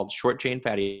something called short chain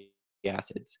fatty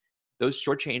acids. Those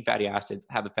short chain fatty acids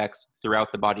have effects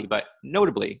throughout the body, but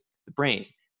notably the brain.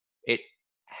 It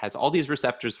has all these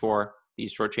receptors for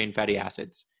these short chain fatty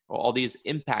acids, or all these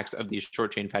impacts of these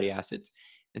short chain fatty acids.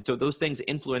 And so those things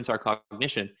influence our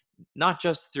cognition, not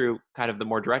just through kind of the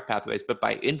more direct pathways, but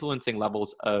by influencing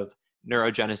levels of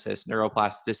neurogenesis,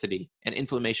 neuroplasticity, and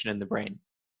inflammation in the brain.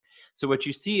 So what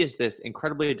you see is this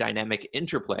incredibly dynamic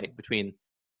interplay between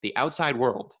the outside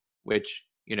world, which,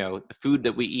 the food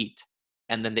that we eat,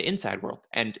 and then the inside world.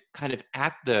 And kind of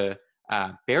at the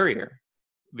barrier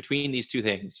between these two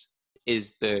things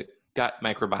is the gut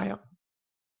microbiome.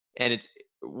 And it's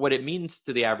what it means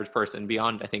to the average person,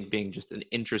 beyond, I think, being just an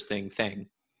interesting thing,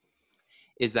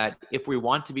 is that if we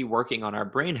want to be working on our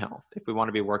brain health, if we want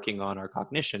to be working on our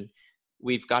cognition,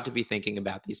 we've got to be thinking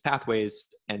about these pathways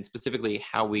and specifically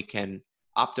how we can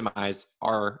optimize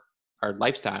our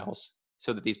lifestyles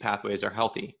so that these pathways are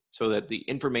healthy, so that the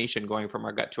information going from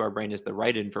our gut to our brain is the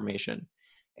right information.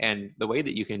 And the way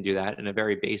that you can do that in a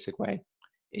very basic way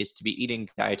is to be eating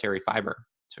dietary fiber.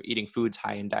 So eating foods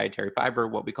high in dietary fiber,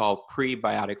 what we call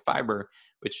prebiotic fiber,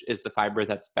 which is the fiber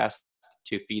that's best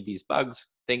to feed these bugs,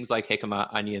 things like jicama,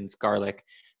 onions, garlic,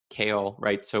 kale,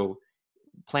 right? So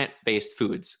plant-based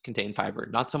foods contain fiber,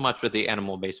 not so much with the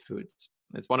animal-based foods.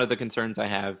 It's one of the concerns I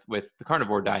have with the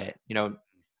carnivore diet.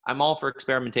 I'm all for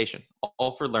experimentation,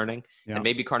 all for learning, and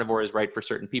maybe carnivore is right for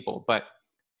certain people, but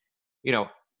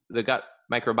the gut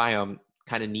microbiome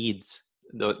kind of needs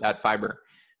that fiber.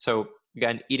 So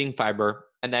again, eating fiber,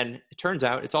 and then it turns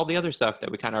out it's all the other stuff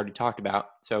that we kind of already talked about.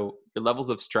 So your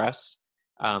levels of stress,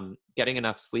 getting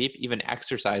enough sleep, even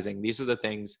exercising, these are the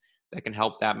things that can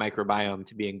help that microbiome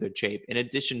to be in good shape, in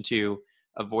addition to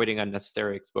avoiding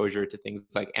unnecessary exposure to things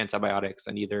like antibiotics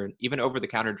and even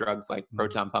over-the-counter drugs like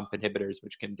proton pump inhibitors,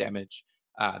 which can damage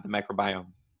the microbiome.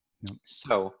 Yep.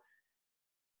 So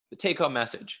the take-home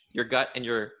message: your gut and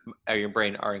your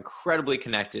brain are incredibly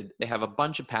connected. They have a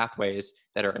bunch of pathways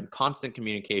that are in constant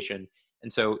communication.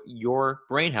 And so your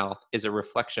brain health is a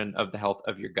reflection of the health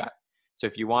of your gut. So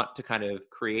if you want to kind of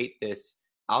create this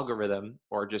algorithm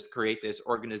or just create this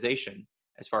organization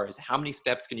as far as how many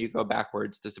steps can you go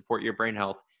backwards to support your brain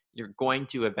health, you're going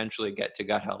to eventually get to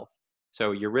gut health.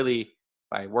 So you're really,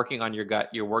 by working on your gut,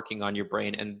 you're working on your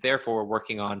brain, and therefore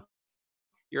working on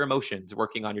your emotions,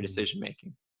 working on your decision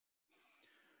making.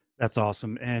 That's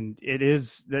awesome. And it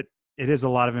is a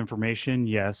lot of information,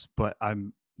 yes, but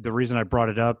the reason I brought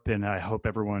it up, and I hope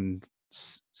everyone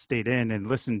stayed in and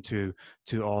listened to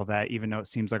all that, even though it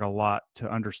seems like a lot to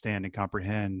understand and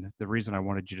comprehend. The reason I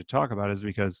wanted you to talk about it is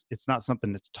because it's not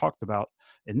something that's talked about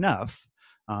enough.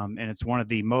 And it's one of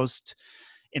the most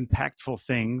impactful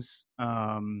things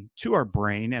to our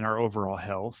brain and our overall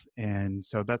health. And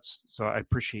so I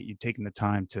appreciate you taking the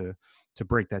time to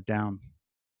break that down.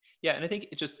 Yeah. And I think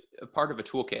it's just a part of a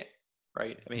toolkit,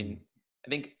 right? I mean, I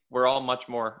think we're all much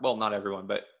more, well, not everyone,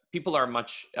 but people are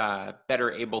much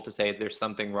better able to say there's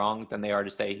something wrong than they are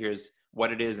to say, here's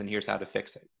what it is and here's how to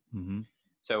fix it. Mm-hmm.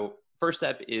 So first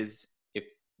step is, if,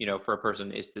 for a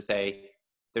person, is to say,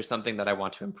 there's something that I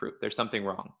want to improve. There's something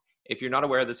wrong. If you're not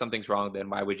aware that something's wrong, then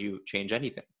why would you change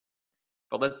anything?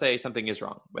 But let's say something is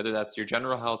wrong, whether that's your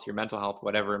general health, your mental health,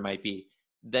 whatever it might be.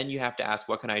 Then you have to ask,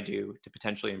 what can I do to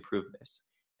potentially improve this?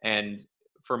 And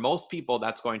for most people,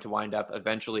 that's going to wind up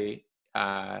eventually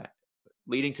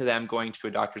leading to them going to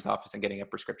a doctor's office and getting a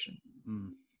prescription,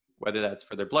 whether that's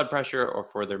for their blood pressure or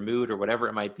for their mood or whatever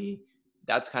it might be.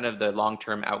 That's kind of the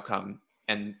long-term outcome.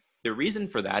 And the reason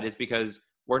for that is because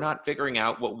we're not figuring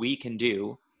out what we can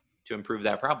do to improve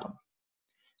that problem.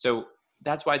 So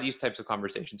that's why these types of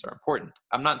conversations are important.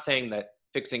 I'm not saying that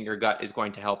fixing your gut is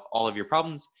going to help all of your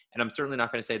problems, and I'm certainly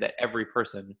not going to say that every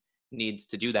person needs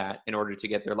to do that in order to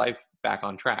get their life back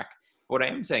on track. What I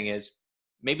am saying is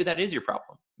maybe that is your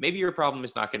problem. Maybe your problem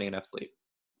is not getting enough sleep,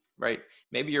 right?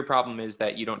 Maybe your problem is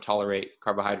that you don't tolerate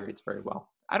carbohydrates very well.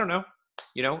 I don't know.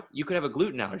 You could have a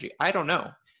gluten allergy. I don't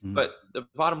know. Mm. But the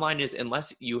bottom line is,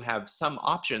 unless you have some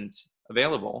options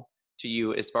available to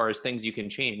you as far as things you can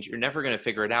change, you're never going to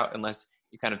figure it out unless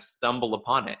you kind of stumble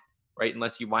upon it, right?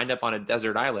 Unless you wind up on a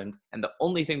desert island and the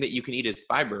only thing that you can eat is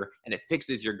fiber and it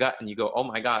fixes your gut and you go, oh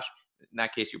my gosh. In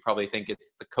that case, you probably think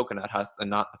it's the coconut husks and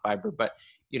not the fiber. But,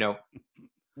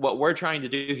 what we're trying to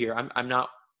do here, I'm not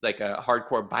like a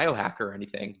hardcore biohacker or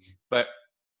anything, but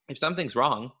if something's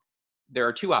wrong, there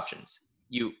are two options.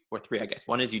 Or three, I guess.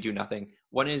 One is you do nothing.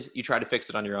 One is you try to fix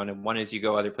it on your own. And one is you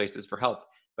go other places for help.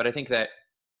 But I think that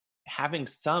having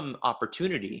some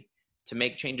opportunity to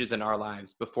make changes in our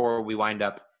lives before we wind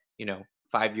up,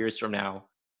 5 years from now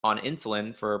on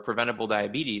insulin for preventable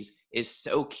diabetes is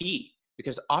so key,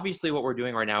 because obviously what we're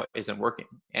doing right now isn't working.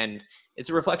 And it's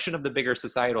a reflection of the bigger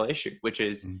societal issue, which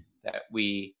is Mm. that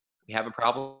we have a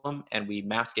problem and we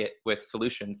mask it with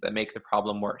solutions that make the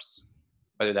problem worse,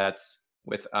 whether that's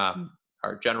with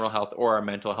our general health or our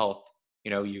mental health.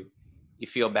 You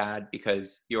feel bad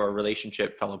because your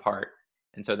relationship fell apart,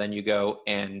 and so then you go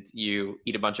and you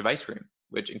eat a bunch of ice cream,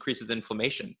 which increases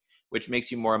inflammation, which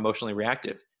makes you more emotionally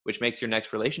reactive, which makes your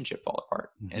next relationship fall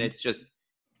apart. And Mhm. it's just,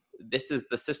 this is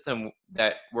the system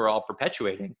that we're all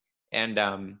perpetuating. And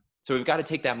so we've got to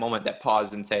take that moment, that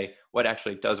pause, and say, what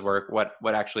actually does work,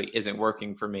 what actually isn't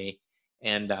working for me.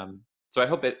 And so I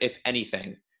hope that, if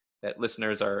anything, that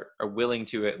listeners are willing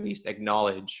to at least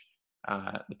acknowledge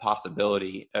the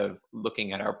possibility of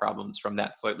looking at our problems from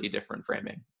that slightly different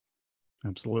framing.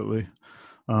 Absolutely.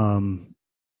 Um,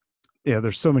 yeah,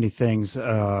 there's so many things.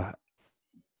 I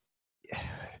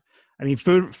mean,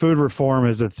 food reform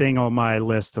is a thing on my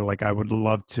list that, like, I would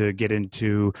love to get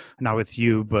into, not with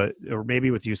you, but or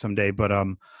maybe with you someday. But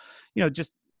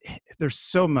just there's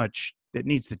so much that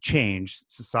needs to change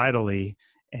societally,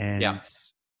 Yeah. and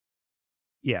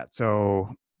yeah.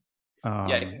 So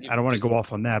Yeah. I don't want to Just go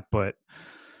off on that, but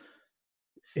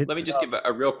let me it's just give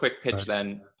a real quick uh, pitch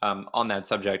then on that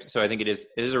subject. So I think it is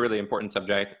a really important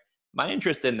subject. My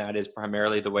interest in that is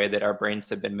primarily the way that our brains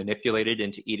have been manipulated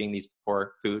into eating these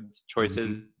poor food mhm.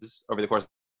 choices over the course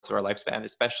of our lifespan,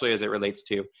 especially as it relates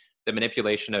to the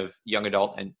manipulation of young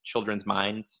adult and children's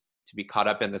minds to be caught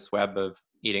up in this web of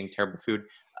eating terrible food.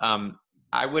 Um,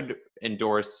 I would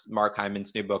endorse Mark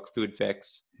Hyman's new book, Food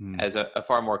Fix, Mm. as a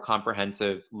far more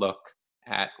comprehensive look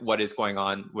at what is going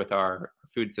on with our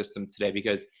food system today,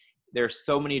 because there are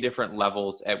so many different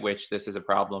levels at which this is a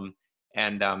problem.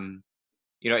 And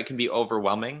it can be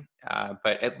overwhelming,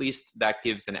 but at least that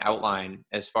gives an outline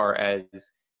as far as,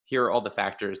 here are all the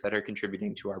factors that are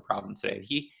contributing to our problem today.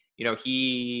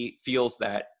 He feels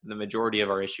that the majority of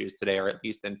our issues today are, at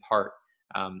least in part,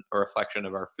 a reflection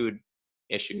of our food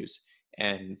issues,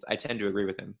 and I tend to agree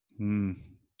with him. Mm.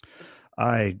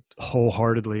 I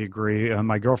wholeheartedly agree.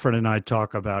 My girlfriend and I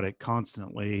talk about it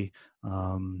constantly.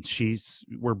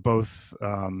 We're both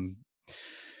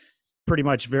pretty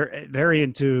much very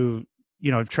into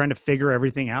trying to figure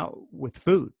everything out with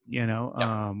food.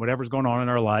 Yeah, Whatever's going on in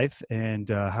our life and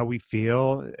how we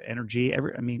feel, energy.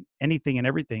 I mean, anything and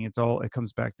everything. It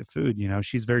comes back to food.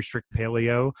 She's very strict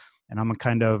paleo, and I'm a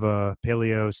kind of a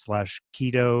paleo slash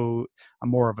keto. I'm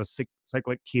more of a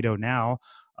cyclic keto now.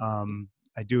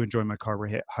 I do enjoy my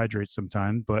carbohydrates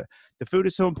sometimes, but the food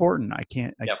is so important. yeah,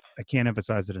 I can't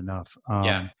emphasize it enough.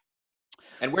 yeah.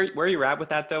 And where you're at with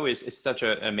that, though, is such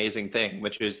an amazing thing,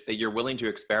 which is that you're willing to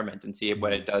experiment and see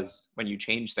what Mm. it does when you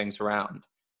change things around.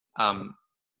 Um,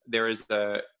 there is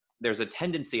there's a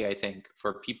tendency, I think,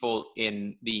 for people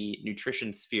in the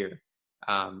nutrition sphere,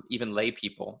 even lay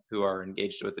people who are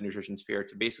engaged with the nutrition sphere,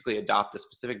 to basically adopt a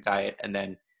specific diet and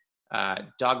then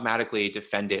dogmatically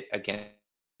defend it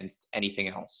against anything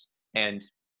else. And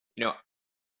you know,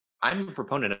 I'm a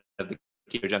proponent of the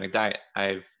ketogenic diet.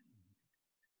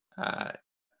 Uh,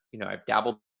 I've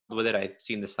dabbled with it. I've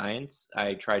seen the science.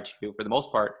 I try to, for the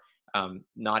most part,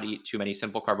 not eat too many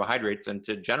simple carbohydrates and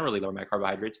to generally lower my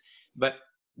carbohydrates. But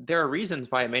there are reasons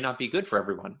why it may not be good for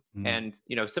everyone. Mm.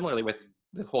 And, similarly with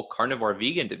the whole carnivore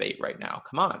vegan debate right now,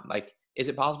 come on, like, is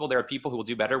it possible there are people who will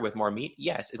do better with more meat?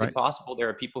 Yes. Is it Right. possible there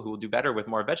are people who will do better with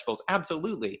more vegetables?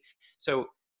 Absolutely. So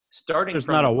starting There's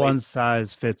from not a a place, one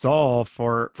size fits all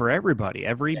for everybody. yeah,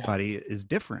 Everybody is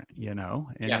different, and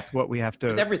yeah, that's what we have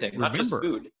with to everything, not just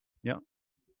remember. food. Yeah.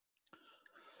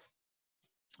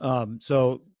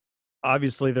 So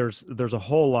obviously there's a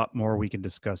whole lot more we can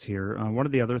discuss here. One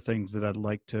of the other things that I'd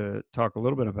like to talk a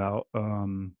little bit about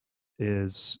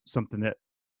is something that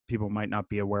people might not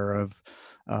be aware of,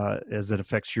 as it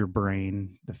affects your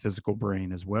brain, the physical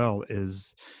brain as well,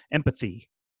 is empathy.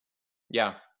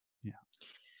 Yeah. Yeah.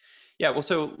 Yeah. Well,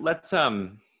 so let's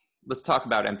talk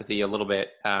about empathy a little bit,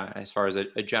 as far as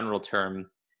a general term.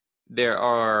 There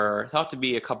are thought to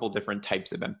be a couple different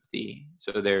types of empathy.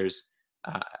 So there's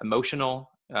emotional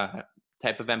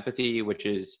type of empathy, which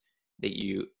is that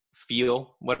you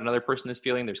feel what another person is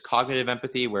feeling. There's cognitive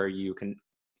empathy, where you can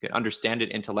understand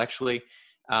it intellectually.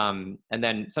 And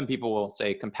then some people will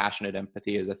say compassionate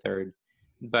empathy is a third.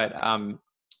 But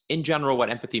in general, what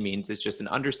empathy means is just an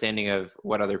understanding of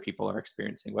what other people are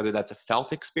experiencing, whether that's a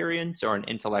felt experience or an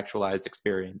intellectualized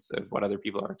experience of what other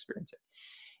people are experiencing.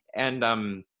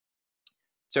 And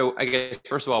so I guess,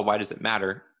 first of all, why does it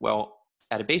matter? Well,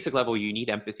 at a basic level, you need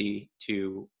empathy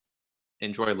to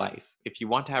enjoy life. If you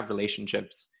want to have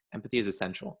relationships, empathy is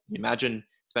essential. Imagine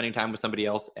spending time with somebody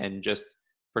else and just,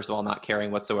 first of all, not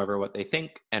caring whatsoever what they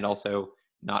think, and also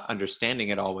not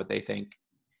understanding at all what they think.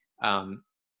 Um,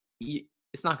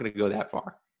 it's not going to go that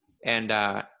far. And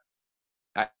I,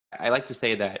 I like to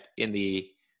say that in the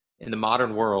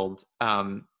modern world,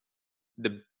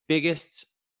 the biggest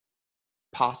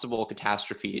possible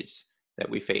catastrophes that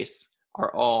we face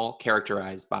are all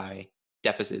characterized by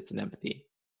deficits in empathy.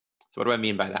 So what do I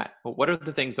mean by that? Well, what are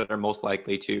the things that are most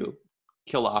likely to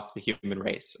kill off the human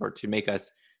race, or to make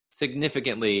us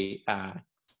significantly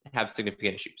have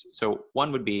significant issues? So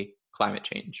one would be climate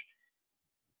change.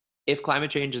 If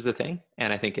climate change is a thing,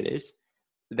 and I think it is,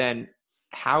 then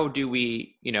how do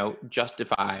we,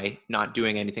 justify not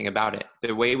doing anything about it?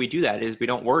 The way we do that is we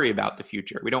don't worry about the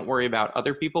future. We don't worry about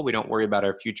other people. We don't worry about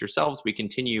our future selves. We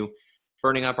continue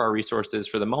burning up our resources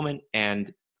for the moment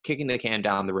and kicking the can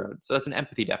down the road. So that's an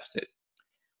empathy deficit.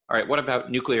 All right, what about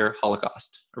nuclear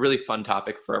holocaust? A really fun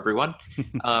topic for everyone.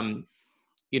 Um,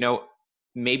 you know,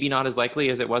 Maybe not as likely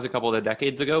as it was a couple of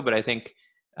decades ago, but I think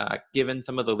given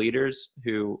some of the leaders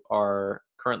who are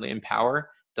currently in power,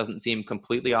 doesn't seem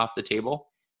completely off the table.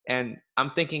 And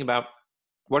I'm thinking about,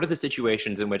 what are the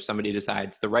situations in which somebody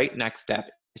decides the right next step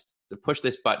is to push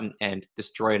this button and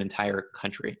destroy an entire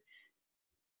country?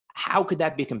 How could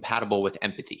that be compatible with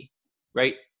empathy,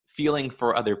 right? Feeling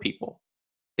for other people,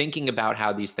 thinking about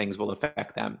how these things will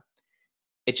affect them.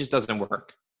 It just doesn't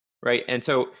work, right? And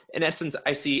so in essence,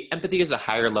 I see empathy as a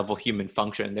higher level human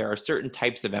function. There are certain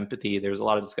types of empathy. There's a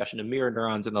lot of discussion of mirror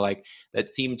neurons and the like that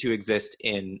seem to exist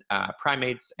in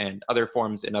primates and other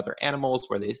forms in other animals,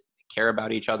 where they care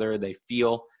about each other, they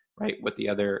feel, right, what the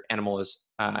other animal is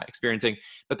experiencing.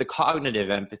 But the cognitive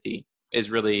empathy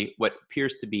is really what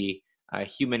appears to be a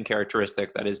human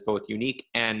characteristic that is both unique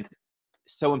and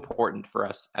so important for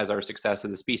us as our success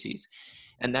as a species.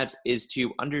 And that is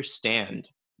to understand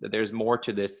that there's more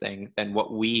to this thing than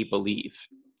what we believe,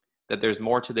 that there's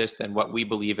more to this than what we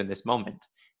believe in this moment.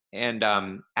 And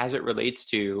as it relates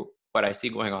to what I see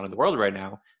going on in the world right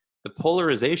now, the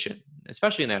polarization,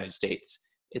 especially in the United States,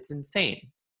 it's insane.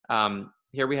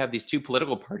 Here we have these two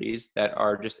political parties that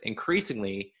are just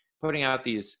increasingly putting out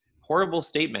these horrible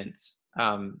statements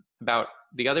about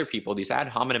the other people, these ad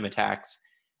hominem attacks,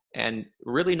 and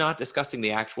really not discussing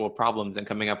the actual problems and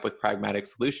coming up with pragmatic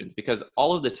solutions, because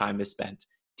all of the time is spent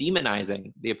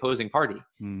demonizing the opposing party.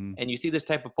 Mm. And you see this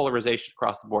type of polarization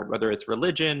across the board, whether it's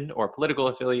religion or political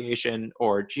affiliation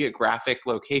or geographic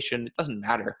location, it doesn't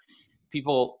matter.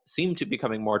 People seem to be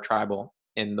becoming more tribal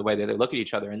in the way that they look at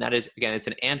each other. And that is, again, it's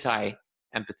an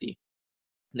anti-empathy.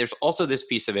 There's also this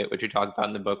piece of it, which you talk about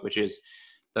in the book, which is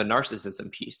the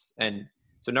narcissism piece. And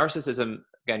so narcissism,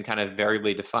 again, kind of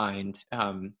variably defined,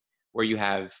 where you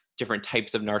have different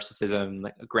types of narcissism,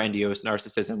 like a grandiose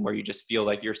narcissism where you just feel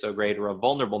like you're so great, or a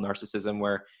vulnerable narcissism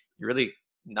where you're really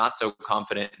not so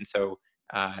confident. And so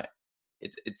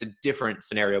it's a different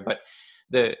scenario. But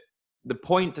the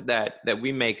point that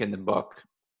we make in the book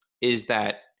is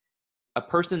that a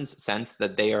person's sense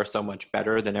that they are so much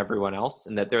better than everyone else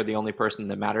and that they're the only person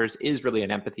that matters is really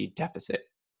an empathy deficit.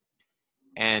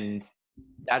 And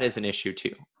that is an issue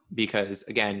too, because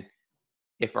again,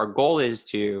 if our goal is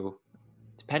to,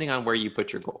 depending on where you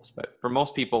put your goals, but for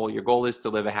most people, your goal is to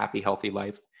live a happy, healthy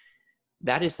life,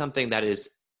 that is something that is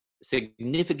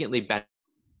significantly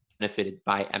benefited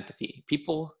by empathy.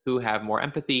 People who have more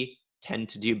empathy tend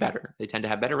to do better. They tend to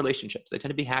have better relationships. They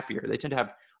tend to be happier. They tend to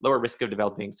have lower risk of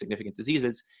developing significant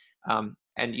diseases. And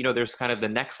there's kind of the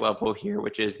next level here,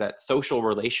 which is that social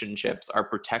relationships are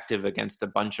protective against a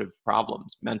bunch of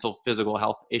problems, mental, physical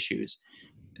health issues.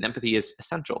 And empathy is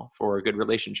essential for good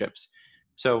relationships.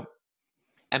 So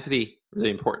empathy, really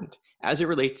important. As it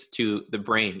relates to the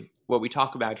brain, what we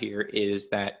talk about here is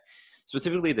that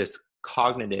specifically this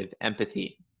cognitive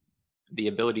empathy, the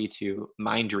ability to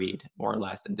mind read more or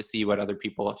less, and to see what other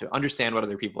people, to understand what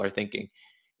other people are thinking,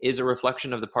 is a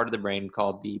reflection of the part of the brain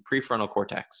called the prefrontal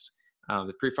cortex.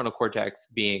 The prefrontal cortex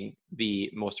being the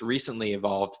most recently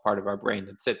evolved part of our brain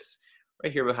that sits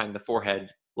right here behind the forehead.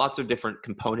 Lots of different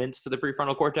components to the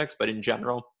prefrontal cortex, but in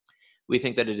general, we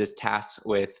think that it is tasked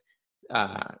with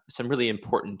some really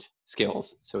important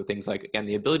skills. So things like, again,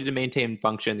 the ability to maintain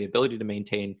function, the ability to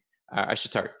maintain,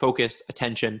 focus,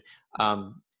 attention,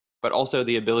 but also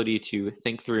the ability to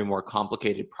think through more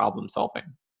complicated problem solving.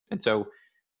 And so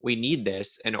we need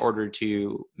this in order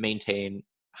to maintain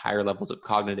higher levels of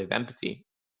cognitive empathy.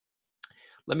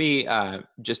 Let me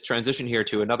just transition here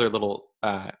to another little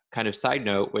kind of side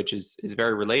note, which is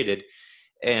very related.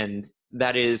 And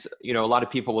that is, a lot of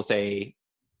people will say,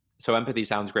 so empathy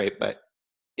sounds great, but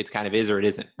it's kind of is or it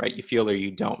isn't, right? You feel or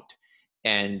you don't.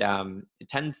 And it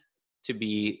tends to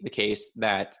be the case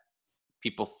that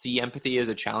people see empathy as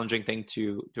a challenging thing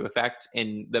to affect.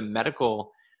 In the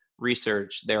medical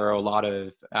research, there are a lot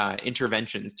of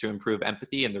interventions to improve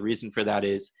empathy. And the reason for that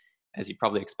is, as you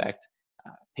probably expect,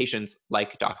 patients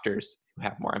like doctors who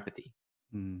have more empathy.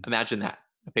 Mm. Imagine that.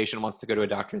 A patient wants to go to a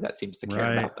doctor that seems to care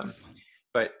Right. about them.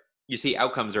 But you see,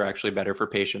 outcomes are actually better for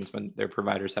patients when their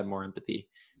providers have more empathy.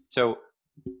 So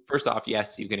first off,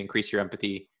 yes, you can increase your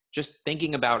empathy. Just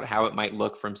thinking about how it might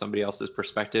look from somebody else's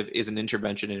perspective is an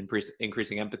intervention in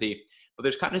increasing empathy. But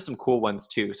there's kind of some cool ones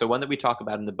too. So one that we talk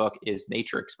about in the book is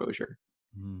nature exposure.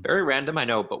 Mm. Very random, I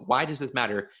know, but why does this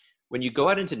matter? When you go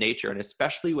out into nature, and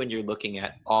especially when you're looking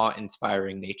at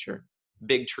awe-inspiring nature,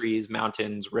 big trees,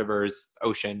 mountains, rivers,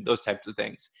 ocean, those types of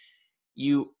things,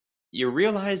 you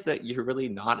realize that you're really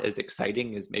not as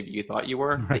exciting as maybe you thought you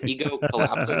were. The Right. ego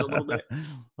collapses a little bit.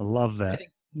 I love I that.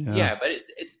 think, Yeah. yeah, but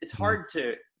it's Mm. hard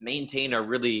to maintain a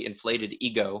really inflated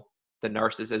ego, the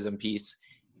narcissism piece,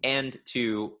 and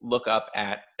to look up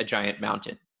at a giant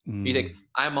mountain. You think, Mm.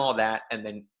 I'm all that, and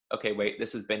then, okay, wait,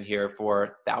 this has been here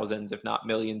for thousands, if not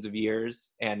millions of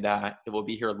years, and it will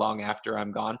be here long after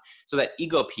I'm gone. So that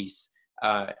ego piece,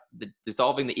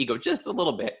 dissolving the ego just a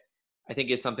little bit, I think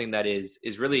is something that is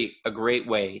really a great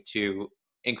way to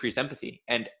increase empathy.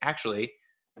 And actually,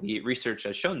 the research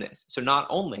has shown this. So not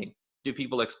only do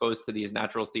people exposed to these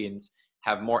natural scenes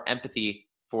have more empathy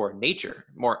for nature,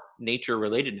 more nature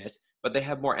relatedness, but they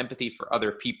have more empathy for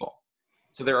other people.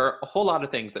 So there are a whole lot of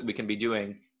things that we can be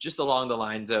doing just along the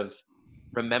lines of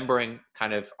remembering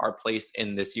kind of our place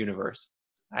in this universe.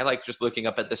 I like just looking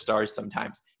up at the stars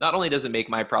sometimes. Not only does it make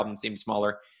my problem seem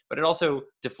smaller, but it also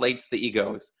deflates the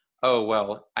egos. Oh,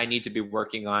 well, I need to be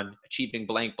working on achieving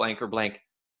blank, blank, or blank.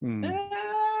 Mm.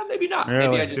 Maybe not. Maybe I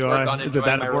Really? just Do I? work on Is it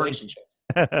enjoying that my important? relationships.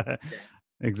 Yeah.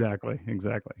 Exactly.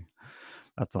 Exactly.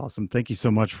 That's awesome. Thank you so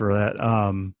much for that.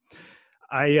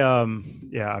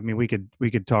 Yeah, I mean, we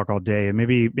could talk all day, and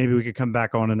maybe we could come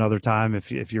back on another time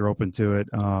if you're open to it.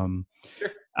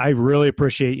 Sure. I really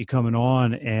appreciate you coming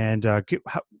on. And do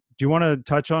you want to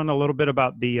touch on a little bit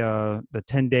about the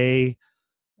 10-day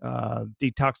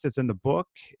detox that's in the book?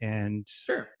 And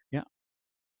Sure. yeah.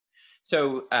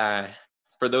 So,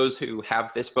 for those who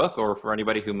have this book, or for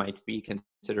anybody who might be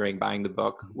considering buying the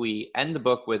book, we end the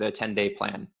book with a 10-day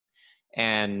plan.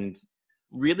 And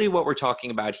really, what we're talking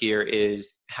about here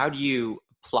is, how do you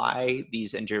apply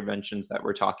these interventions that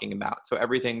we're talking about? So,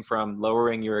 everything from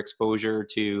lowering your exposure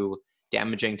to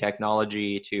damaging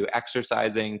technology, to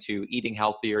exercising, to eating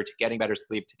healthier, to getting better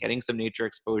sleep, to getting some nature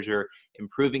exposure,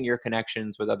 improving your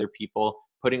connections with other people,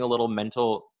 putting a little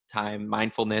mental time,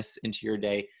 mindfulness into your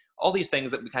day, all these things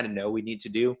that we kind of know we need to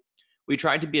do. We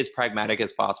tried to be as pragmatic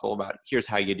as possible about, here's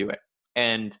how you do it.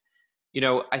 And,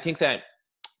 I think that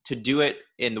to do it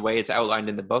in the way it's outlined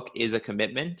in the book is a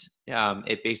commitment.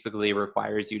 It basically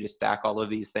requires you to stack all of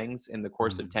these things in the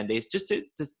course of 10 days, just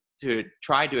to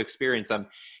try to experience them.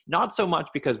 Not so much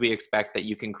because we expect that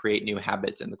you can create new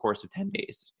habits in the course of 10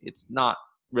 days. It's not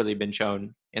really been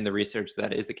shown in the research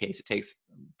that is the case. It takes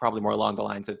probably more along the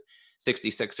lines of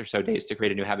 66 or so days to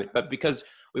create a new habit. But because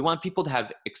we want people to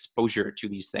have exposure to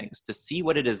these things, to see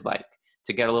what it is like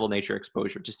to get a little nature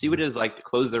exposure, to see what it is like to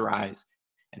close their eyes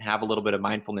and have a little bit of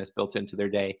mindfulness built into their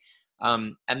day.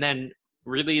 And then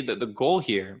really the goal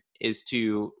here is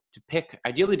to pick,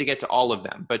 ideally to get to all of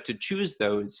them, but to choose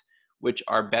those which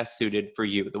are best suited for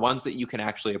you, the ones that you can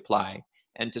actually apply,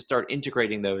 and to start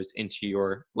integrating those into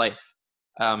your life.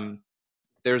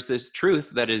 There's this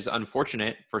truth that is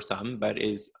unfortunate for some, but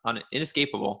is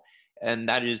inescapable. And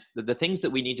that is the things that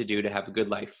we need to do to have a good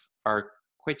life are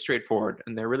quite straightforward,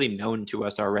 and they're really known to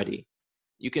us already.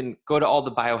 You can go to all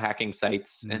the biohacking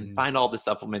sites and Mm. find all the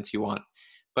supplements you want.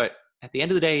 But at the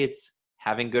end of the day, it's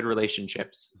having good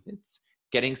relationships. It's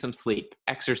getting some sleep,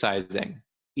 exercising,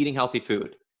 eating healthy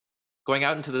food, going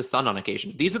out into the sun on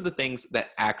occasion. These are the things that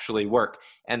actually work.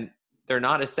 And they're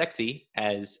not as sexy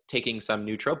as taking some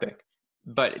nootropic,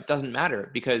 but it doesn't matter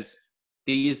because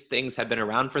these things have been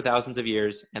around for thousands of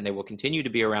years and they will continue to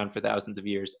be around for thousands of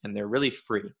years, and they're really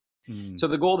free. Mm. So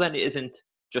the goal then isn't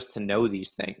just to know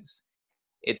these things,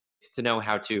 it's to know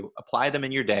how to apply them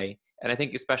in your day. And I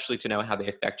think especially to know how they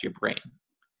affect your brain.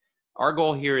 Our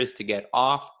goal here is to get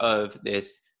off of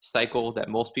this cycle that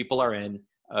most people are in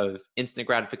of instant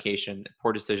gratification,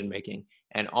 poor decision making,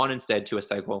 and on instead to a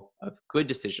cycle of good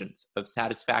decisions, of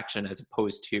satisfaction as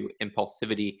opposed to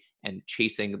impulsivity and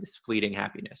chasing this fleeting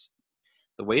happiness.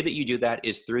 The way that you do that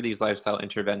is through these lifestyle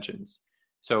interventions.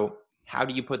 So, how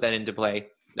do you put that into play?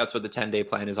 That's what the 10-day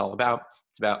plan is all about.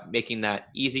 It's about making that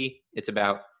easy. It's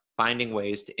about finding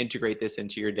ways to integrate this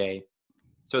into your day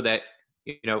so that,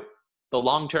 you know, the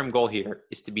long-term goal here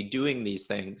is to be doing these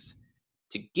things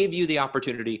to give you the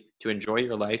opportunity to enjoy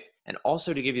your life and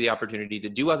also to give you the opportunity to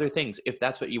do other things if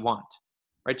that's what you want,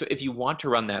 right? So if you want to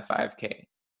run that 5K,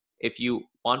 if you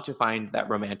want to find that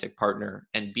romantic partner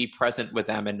and be present with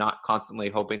them and not constantly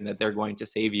hoping that they're going to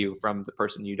save you from the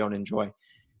person you don't enjoy,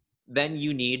 then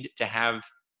you need to have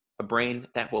a brain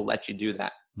that will let you do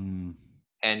that. Mm.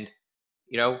 And,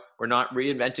 we're not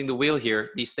reinventing the wheel here.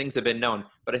 These things have been known.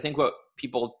 But I think what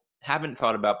people haven't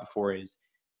thought about before is,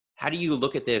 how do you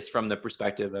look at this from the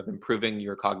perspective of improving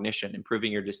your cognition,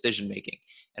 improving your decision making?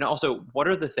 And also, what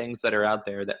are the things that are out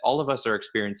there that all of us are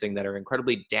experiencing that are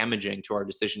incredibly damaging to our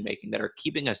decision making, that are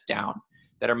keeping us down,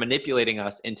 that are manipulating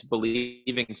us into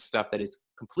believing stuff that is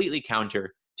completely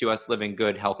counter to us living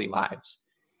good, healthy lives?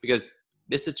 Because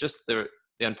this is just the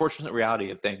unfortunate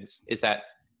reality of things, is that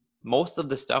most of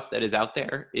the stuff that is out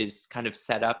there is kind of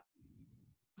set up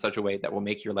in such a way that will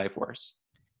make your life worse.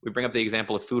 We bring up the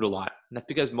example of food a lot, and that's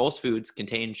because most foods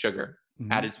contain sugar,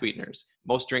 Mhm. added sweeteners.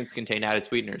 Most drinks contain added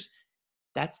sweeteners.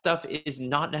 That stuff is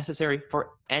not necessary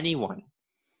for anyone.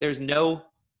 There's no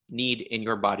need in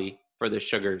your body for the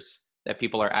sugars that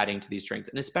people are adding to these drinks,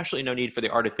 and especially no need for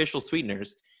the artificial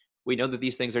sweeteners. We know that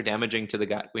these things are damaging to the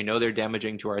gut. We know they're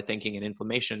damaging to our thinking and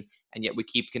inflammation, and yet we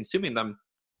keep consuming them.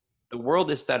 The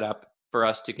world is set up for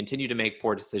us to continue to make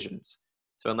poor decisions.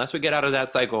 So unless we get out of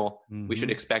that cycle, we should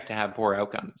Mhm. expect to have poor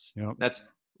outcomes. Yep. That's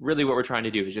really what we're trying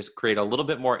to do, is just create a little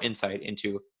bit more insight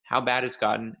into how bad it's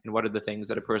gotten and what are the things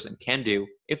that a person can do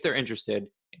if they're interested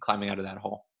in climbing out of that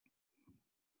hole.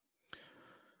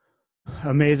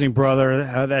 Amazing, brother.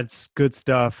 That's good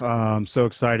stuff. So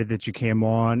excited that you came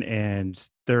on, and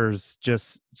there's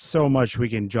just so much we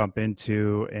can jump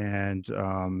into. And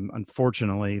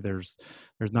unfortunately, there's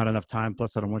not enough time.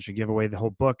 Plus, I don't want you to give away the whole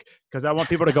book because I want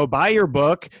people to go buy your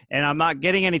book, and I'm not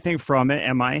getting anything from it.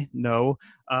 Am I? No.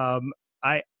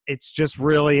 I. It's just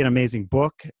really an amazing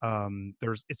book.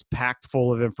 It's packed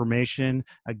full of information.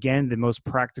 Again, the most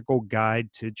practical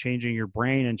guide to changing your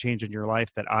brain and changing your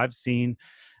life that I've seen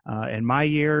in my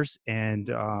years. And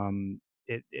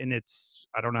it's,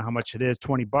 I don't know how much it is,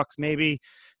 $20 maybe.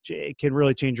 It can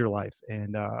really change your life.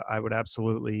 And I would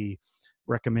absolutely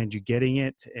recommend you getting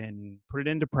it and put it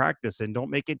into practice, and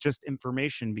don't make it just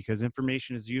information, because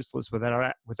information is useless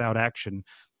without action.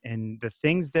 And the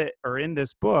things that are in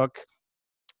this book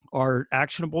are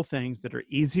actionable things that are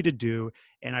easy to do.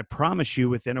 And I promise you,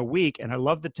 within a week, and I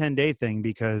love the 10-day thing,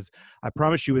 because I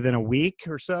promise you within a week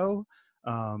or so,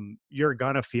 you're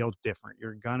going to feel different.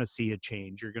 You're going to see a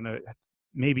change. You're going to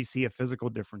maybe see a physical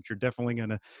difference. You're definitely going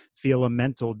to feel a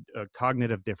mental,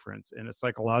 cognitive difference, and a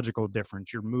psychological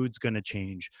difference. Your mood's going to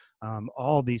change.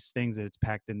 All these things that it's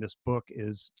packed in this book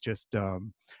is just,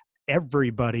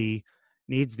 everybody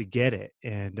needs to get it.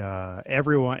 And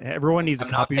everyone needs a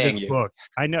I'm not copy of paying this you. book.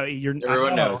 I know I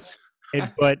Everyone know. knows.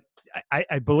 But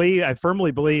I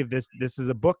firmly believe this is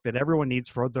a book that everyone needs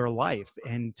for their life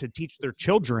and to teach their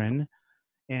children.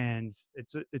 And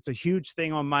it's a huge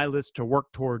thing on my list to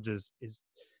work towards, is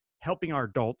helping our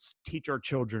adults teach our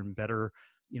children better,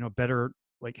 better,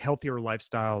 like healthier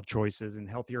lifestyle choices and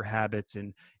healthier habits,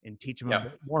 and teach them a Yep.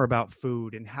 bit more about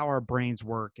food and how our brains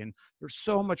work. And there's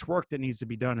so much work that needs to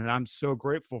be done. And I'm so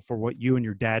grateful for what you and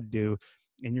your dad do,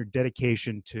 and your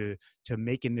dedication to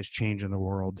making this change in the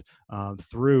world,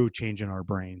 through changing our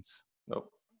brains.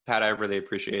 Well, Pat, I really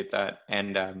appreciate that.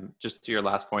 And just to your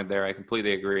last point there, I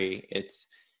completely agree.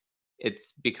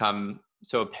 It's become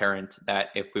so apparent that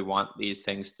if we want these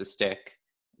things to stick,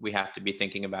 we have to be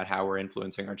thinking about how we're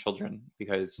influencing our children,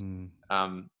 because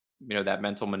Mm. that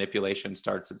mental manipulation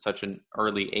starts at such an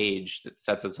early age that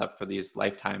sets us up for these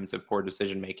lifetimes of poor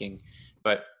decision making.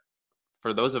 But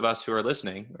for those of us who are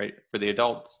listening, right, for the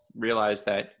adults, realize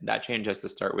that that change has to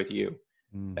start with you.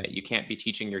 Mm. that you can't be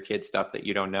teaching your kids stuff that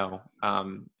you don't know.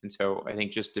 And so I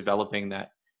think just developing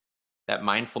that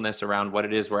mindfulness around what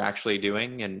it is we're actually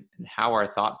doing, and how our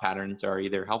thought patterns are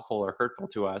either helpful or hurtful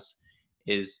to us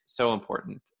is so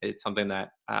important. It's something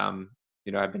that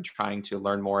I've been trying to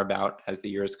learn more about as the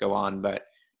years go on, but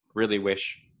really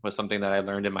wish was something that I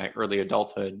learned in my early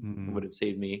adulthood. It Mm. would have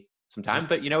saved me some Yep. time.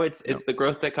 But it's Yep. it's the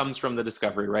growth that comes from the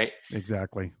discovery, right?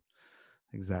 Exactly.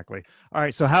 Exactly. All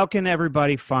right. So how can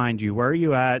everybody find you? Where are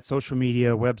you at? Social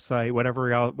media, website,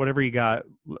 whatever you got.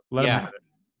 Let them have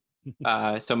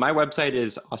Yeah. it. So my website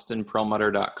is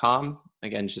austinperlmutter.com.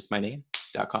 Again, it's just my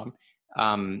name.com.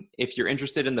 If you're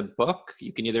interested in the book,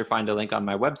 you can either find a link on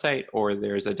my website, or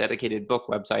there's a dedicated book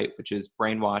website, which is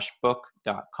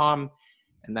brainwashbook.com.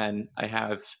 And then I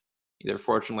have, either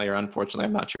fortunately or unfortunately,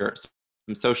 I'm not sure,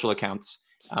 some social accounts.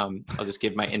 I'll just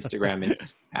give my Instagram.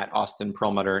 It's at Austin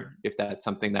Perlmutter. If that's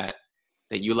something that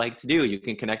you like to do, you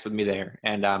can connect with me there.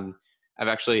 And I've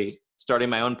actually started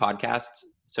my own podcast.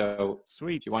 So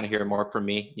if you want Sweet. to hear more from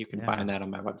me, you can Yeah. find that on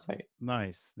my website.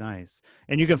 Nice, nice.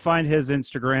 And you can find his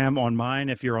Instagram on mine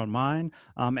if you're on mine.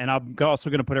 And I'm also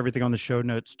going to put everything on the show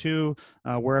notes too.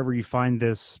 Wherever you find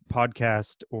this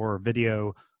podcast or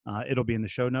video, it'll be in the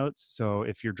show notes. So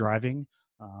if you're driving,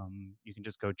 you can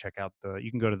just go check out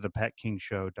you can go to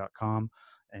thepatkingshow.com,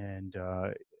 and,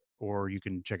 or you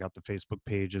can check out the Facebook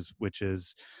pages, which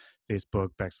is Facebook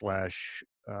 /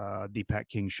 the Pat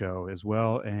King Show as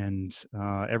well. And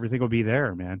everything will be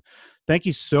there, man. Thank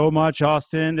you so much,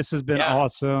 Austin. This has been Yeah,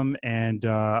 awesome, and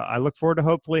I look forward to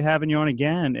hopefully having you on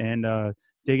again and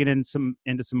digging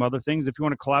into some other things. If you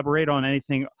want to collaborate on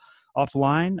anything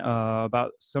offline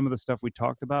about some of the stuff we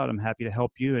talked about, I'm happy to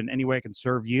help you in any way I can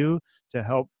serve you to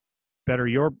help better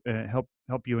your help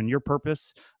you in your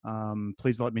purpose.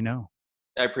 Please let me know.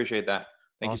 I appreciate that.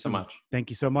 Thank you so Awesome. much. Thank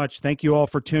you so much. Thank you all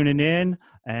for tuning in,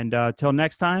 and till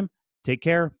next time, take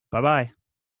care. Bye bye.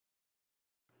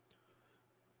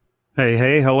 Hey,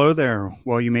 hey, hello there.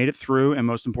 Well, you made it through, and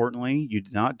most importantly, you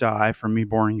did not die from me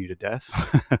boring you to death.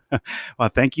 Well,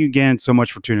 thank you again so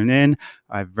much for tuning in.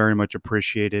 I very much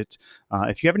appreciate it.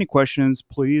 If you have any questions,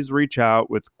 please reach out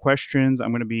with questions.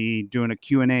 I'm going to be doing a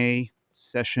Q&A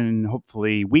session,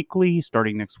 hopefully weekly,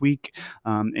 starting next week.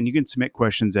 And you can submit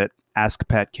questions at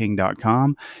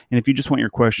askpatking.com. And if you just want your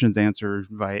questions answered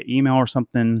via email or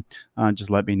something, just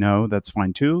let me know. That's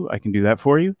fine too. I can do that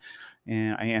for you,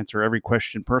 and I answer every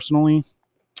question personally.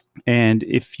 And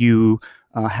if you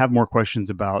have more questions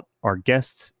about our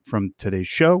guests from today's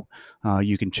show,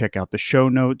 you can check out the show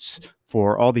notes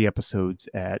for all the episodes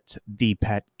at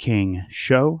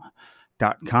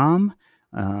thepatkingshow.com.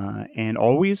 And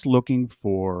always looking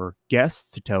for guests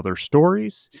to tell their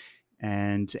stories.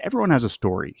 And everyone has a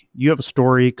story. You have a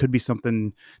story. It could be something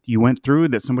that you went through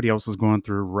that somebody else is going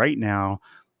through right now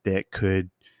that could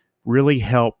really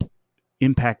help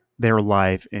impact their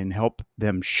life and help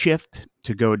them shift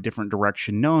to go a different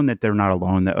direction, knowing that they're not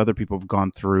alone, that other people have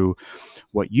gone through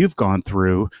what you've gone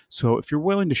through. So if you're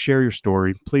willing to share your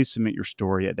story, please submit your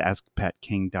story at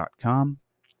askpatking.com.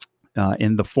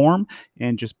 In the form,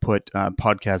 and just put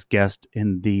podcast guest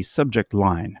in the subject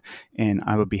line, and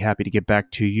I would be happy to get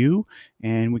back to you,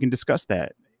 and we can discuss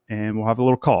that, and we'll have a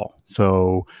little call.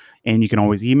 So, and you can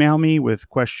always email me with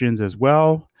questions as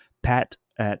well,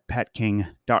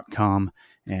 pat@patking.com.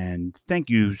 And thank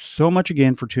you so much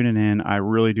again for tuning in. I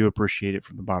really do appreciate it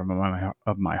from the bottom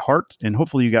of my heart, and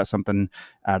hopefully you got something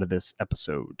out of this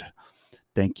episode.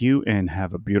 Thank you, and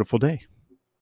have a beautiful day.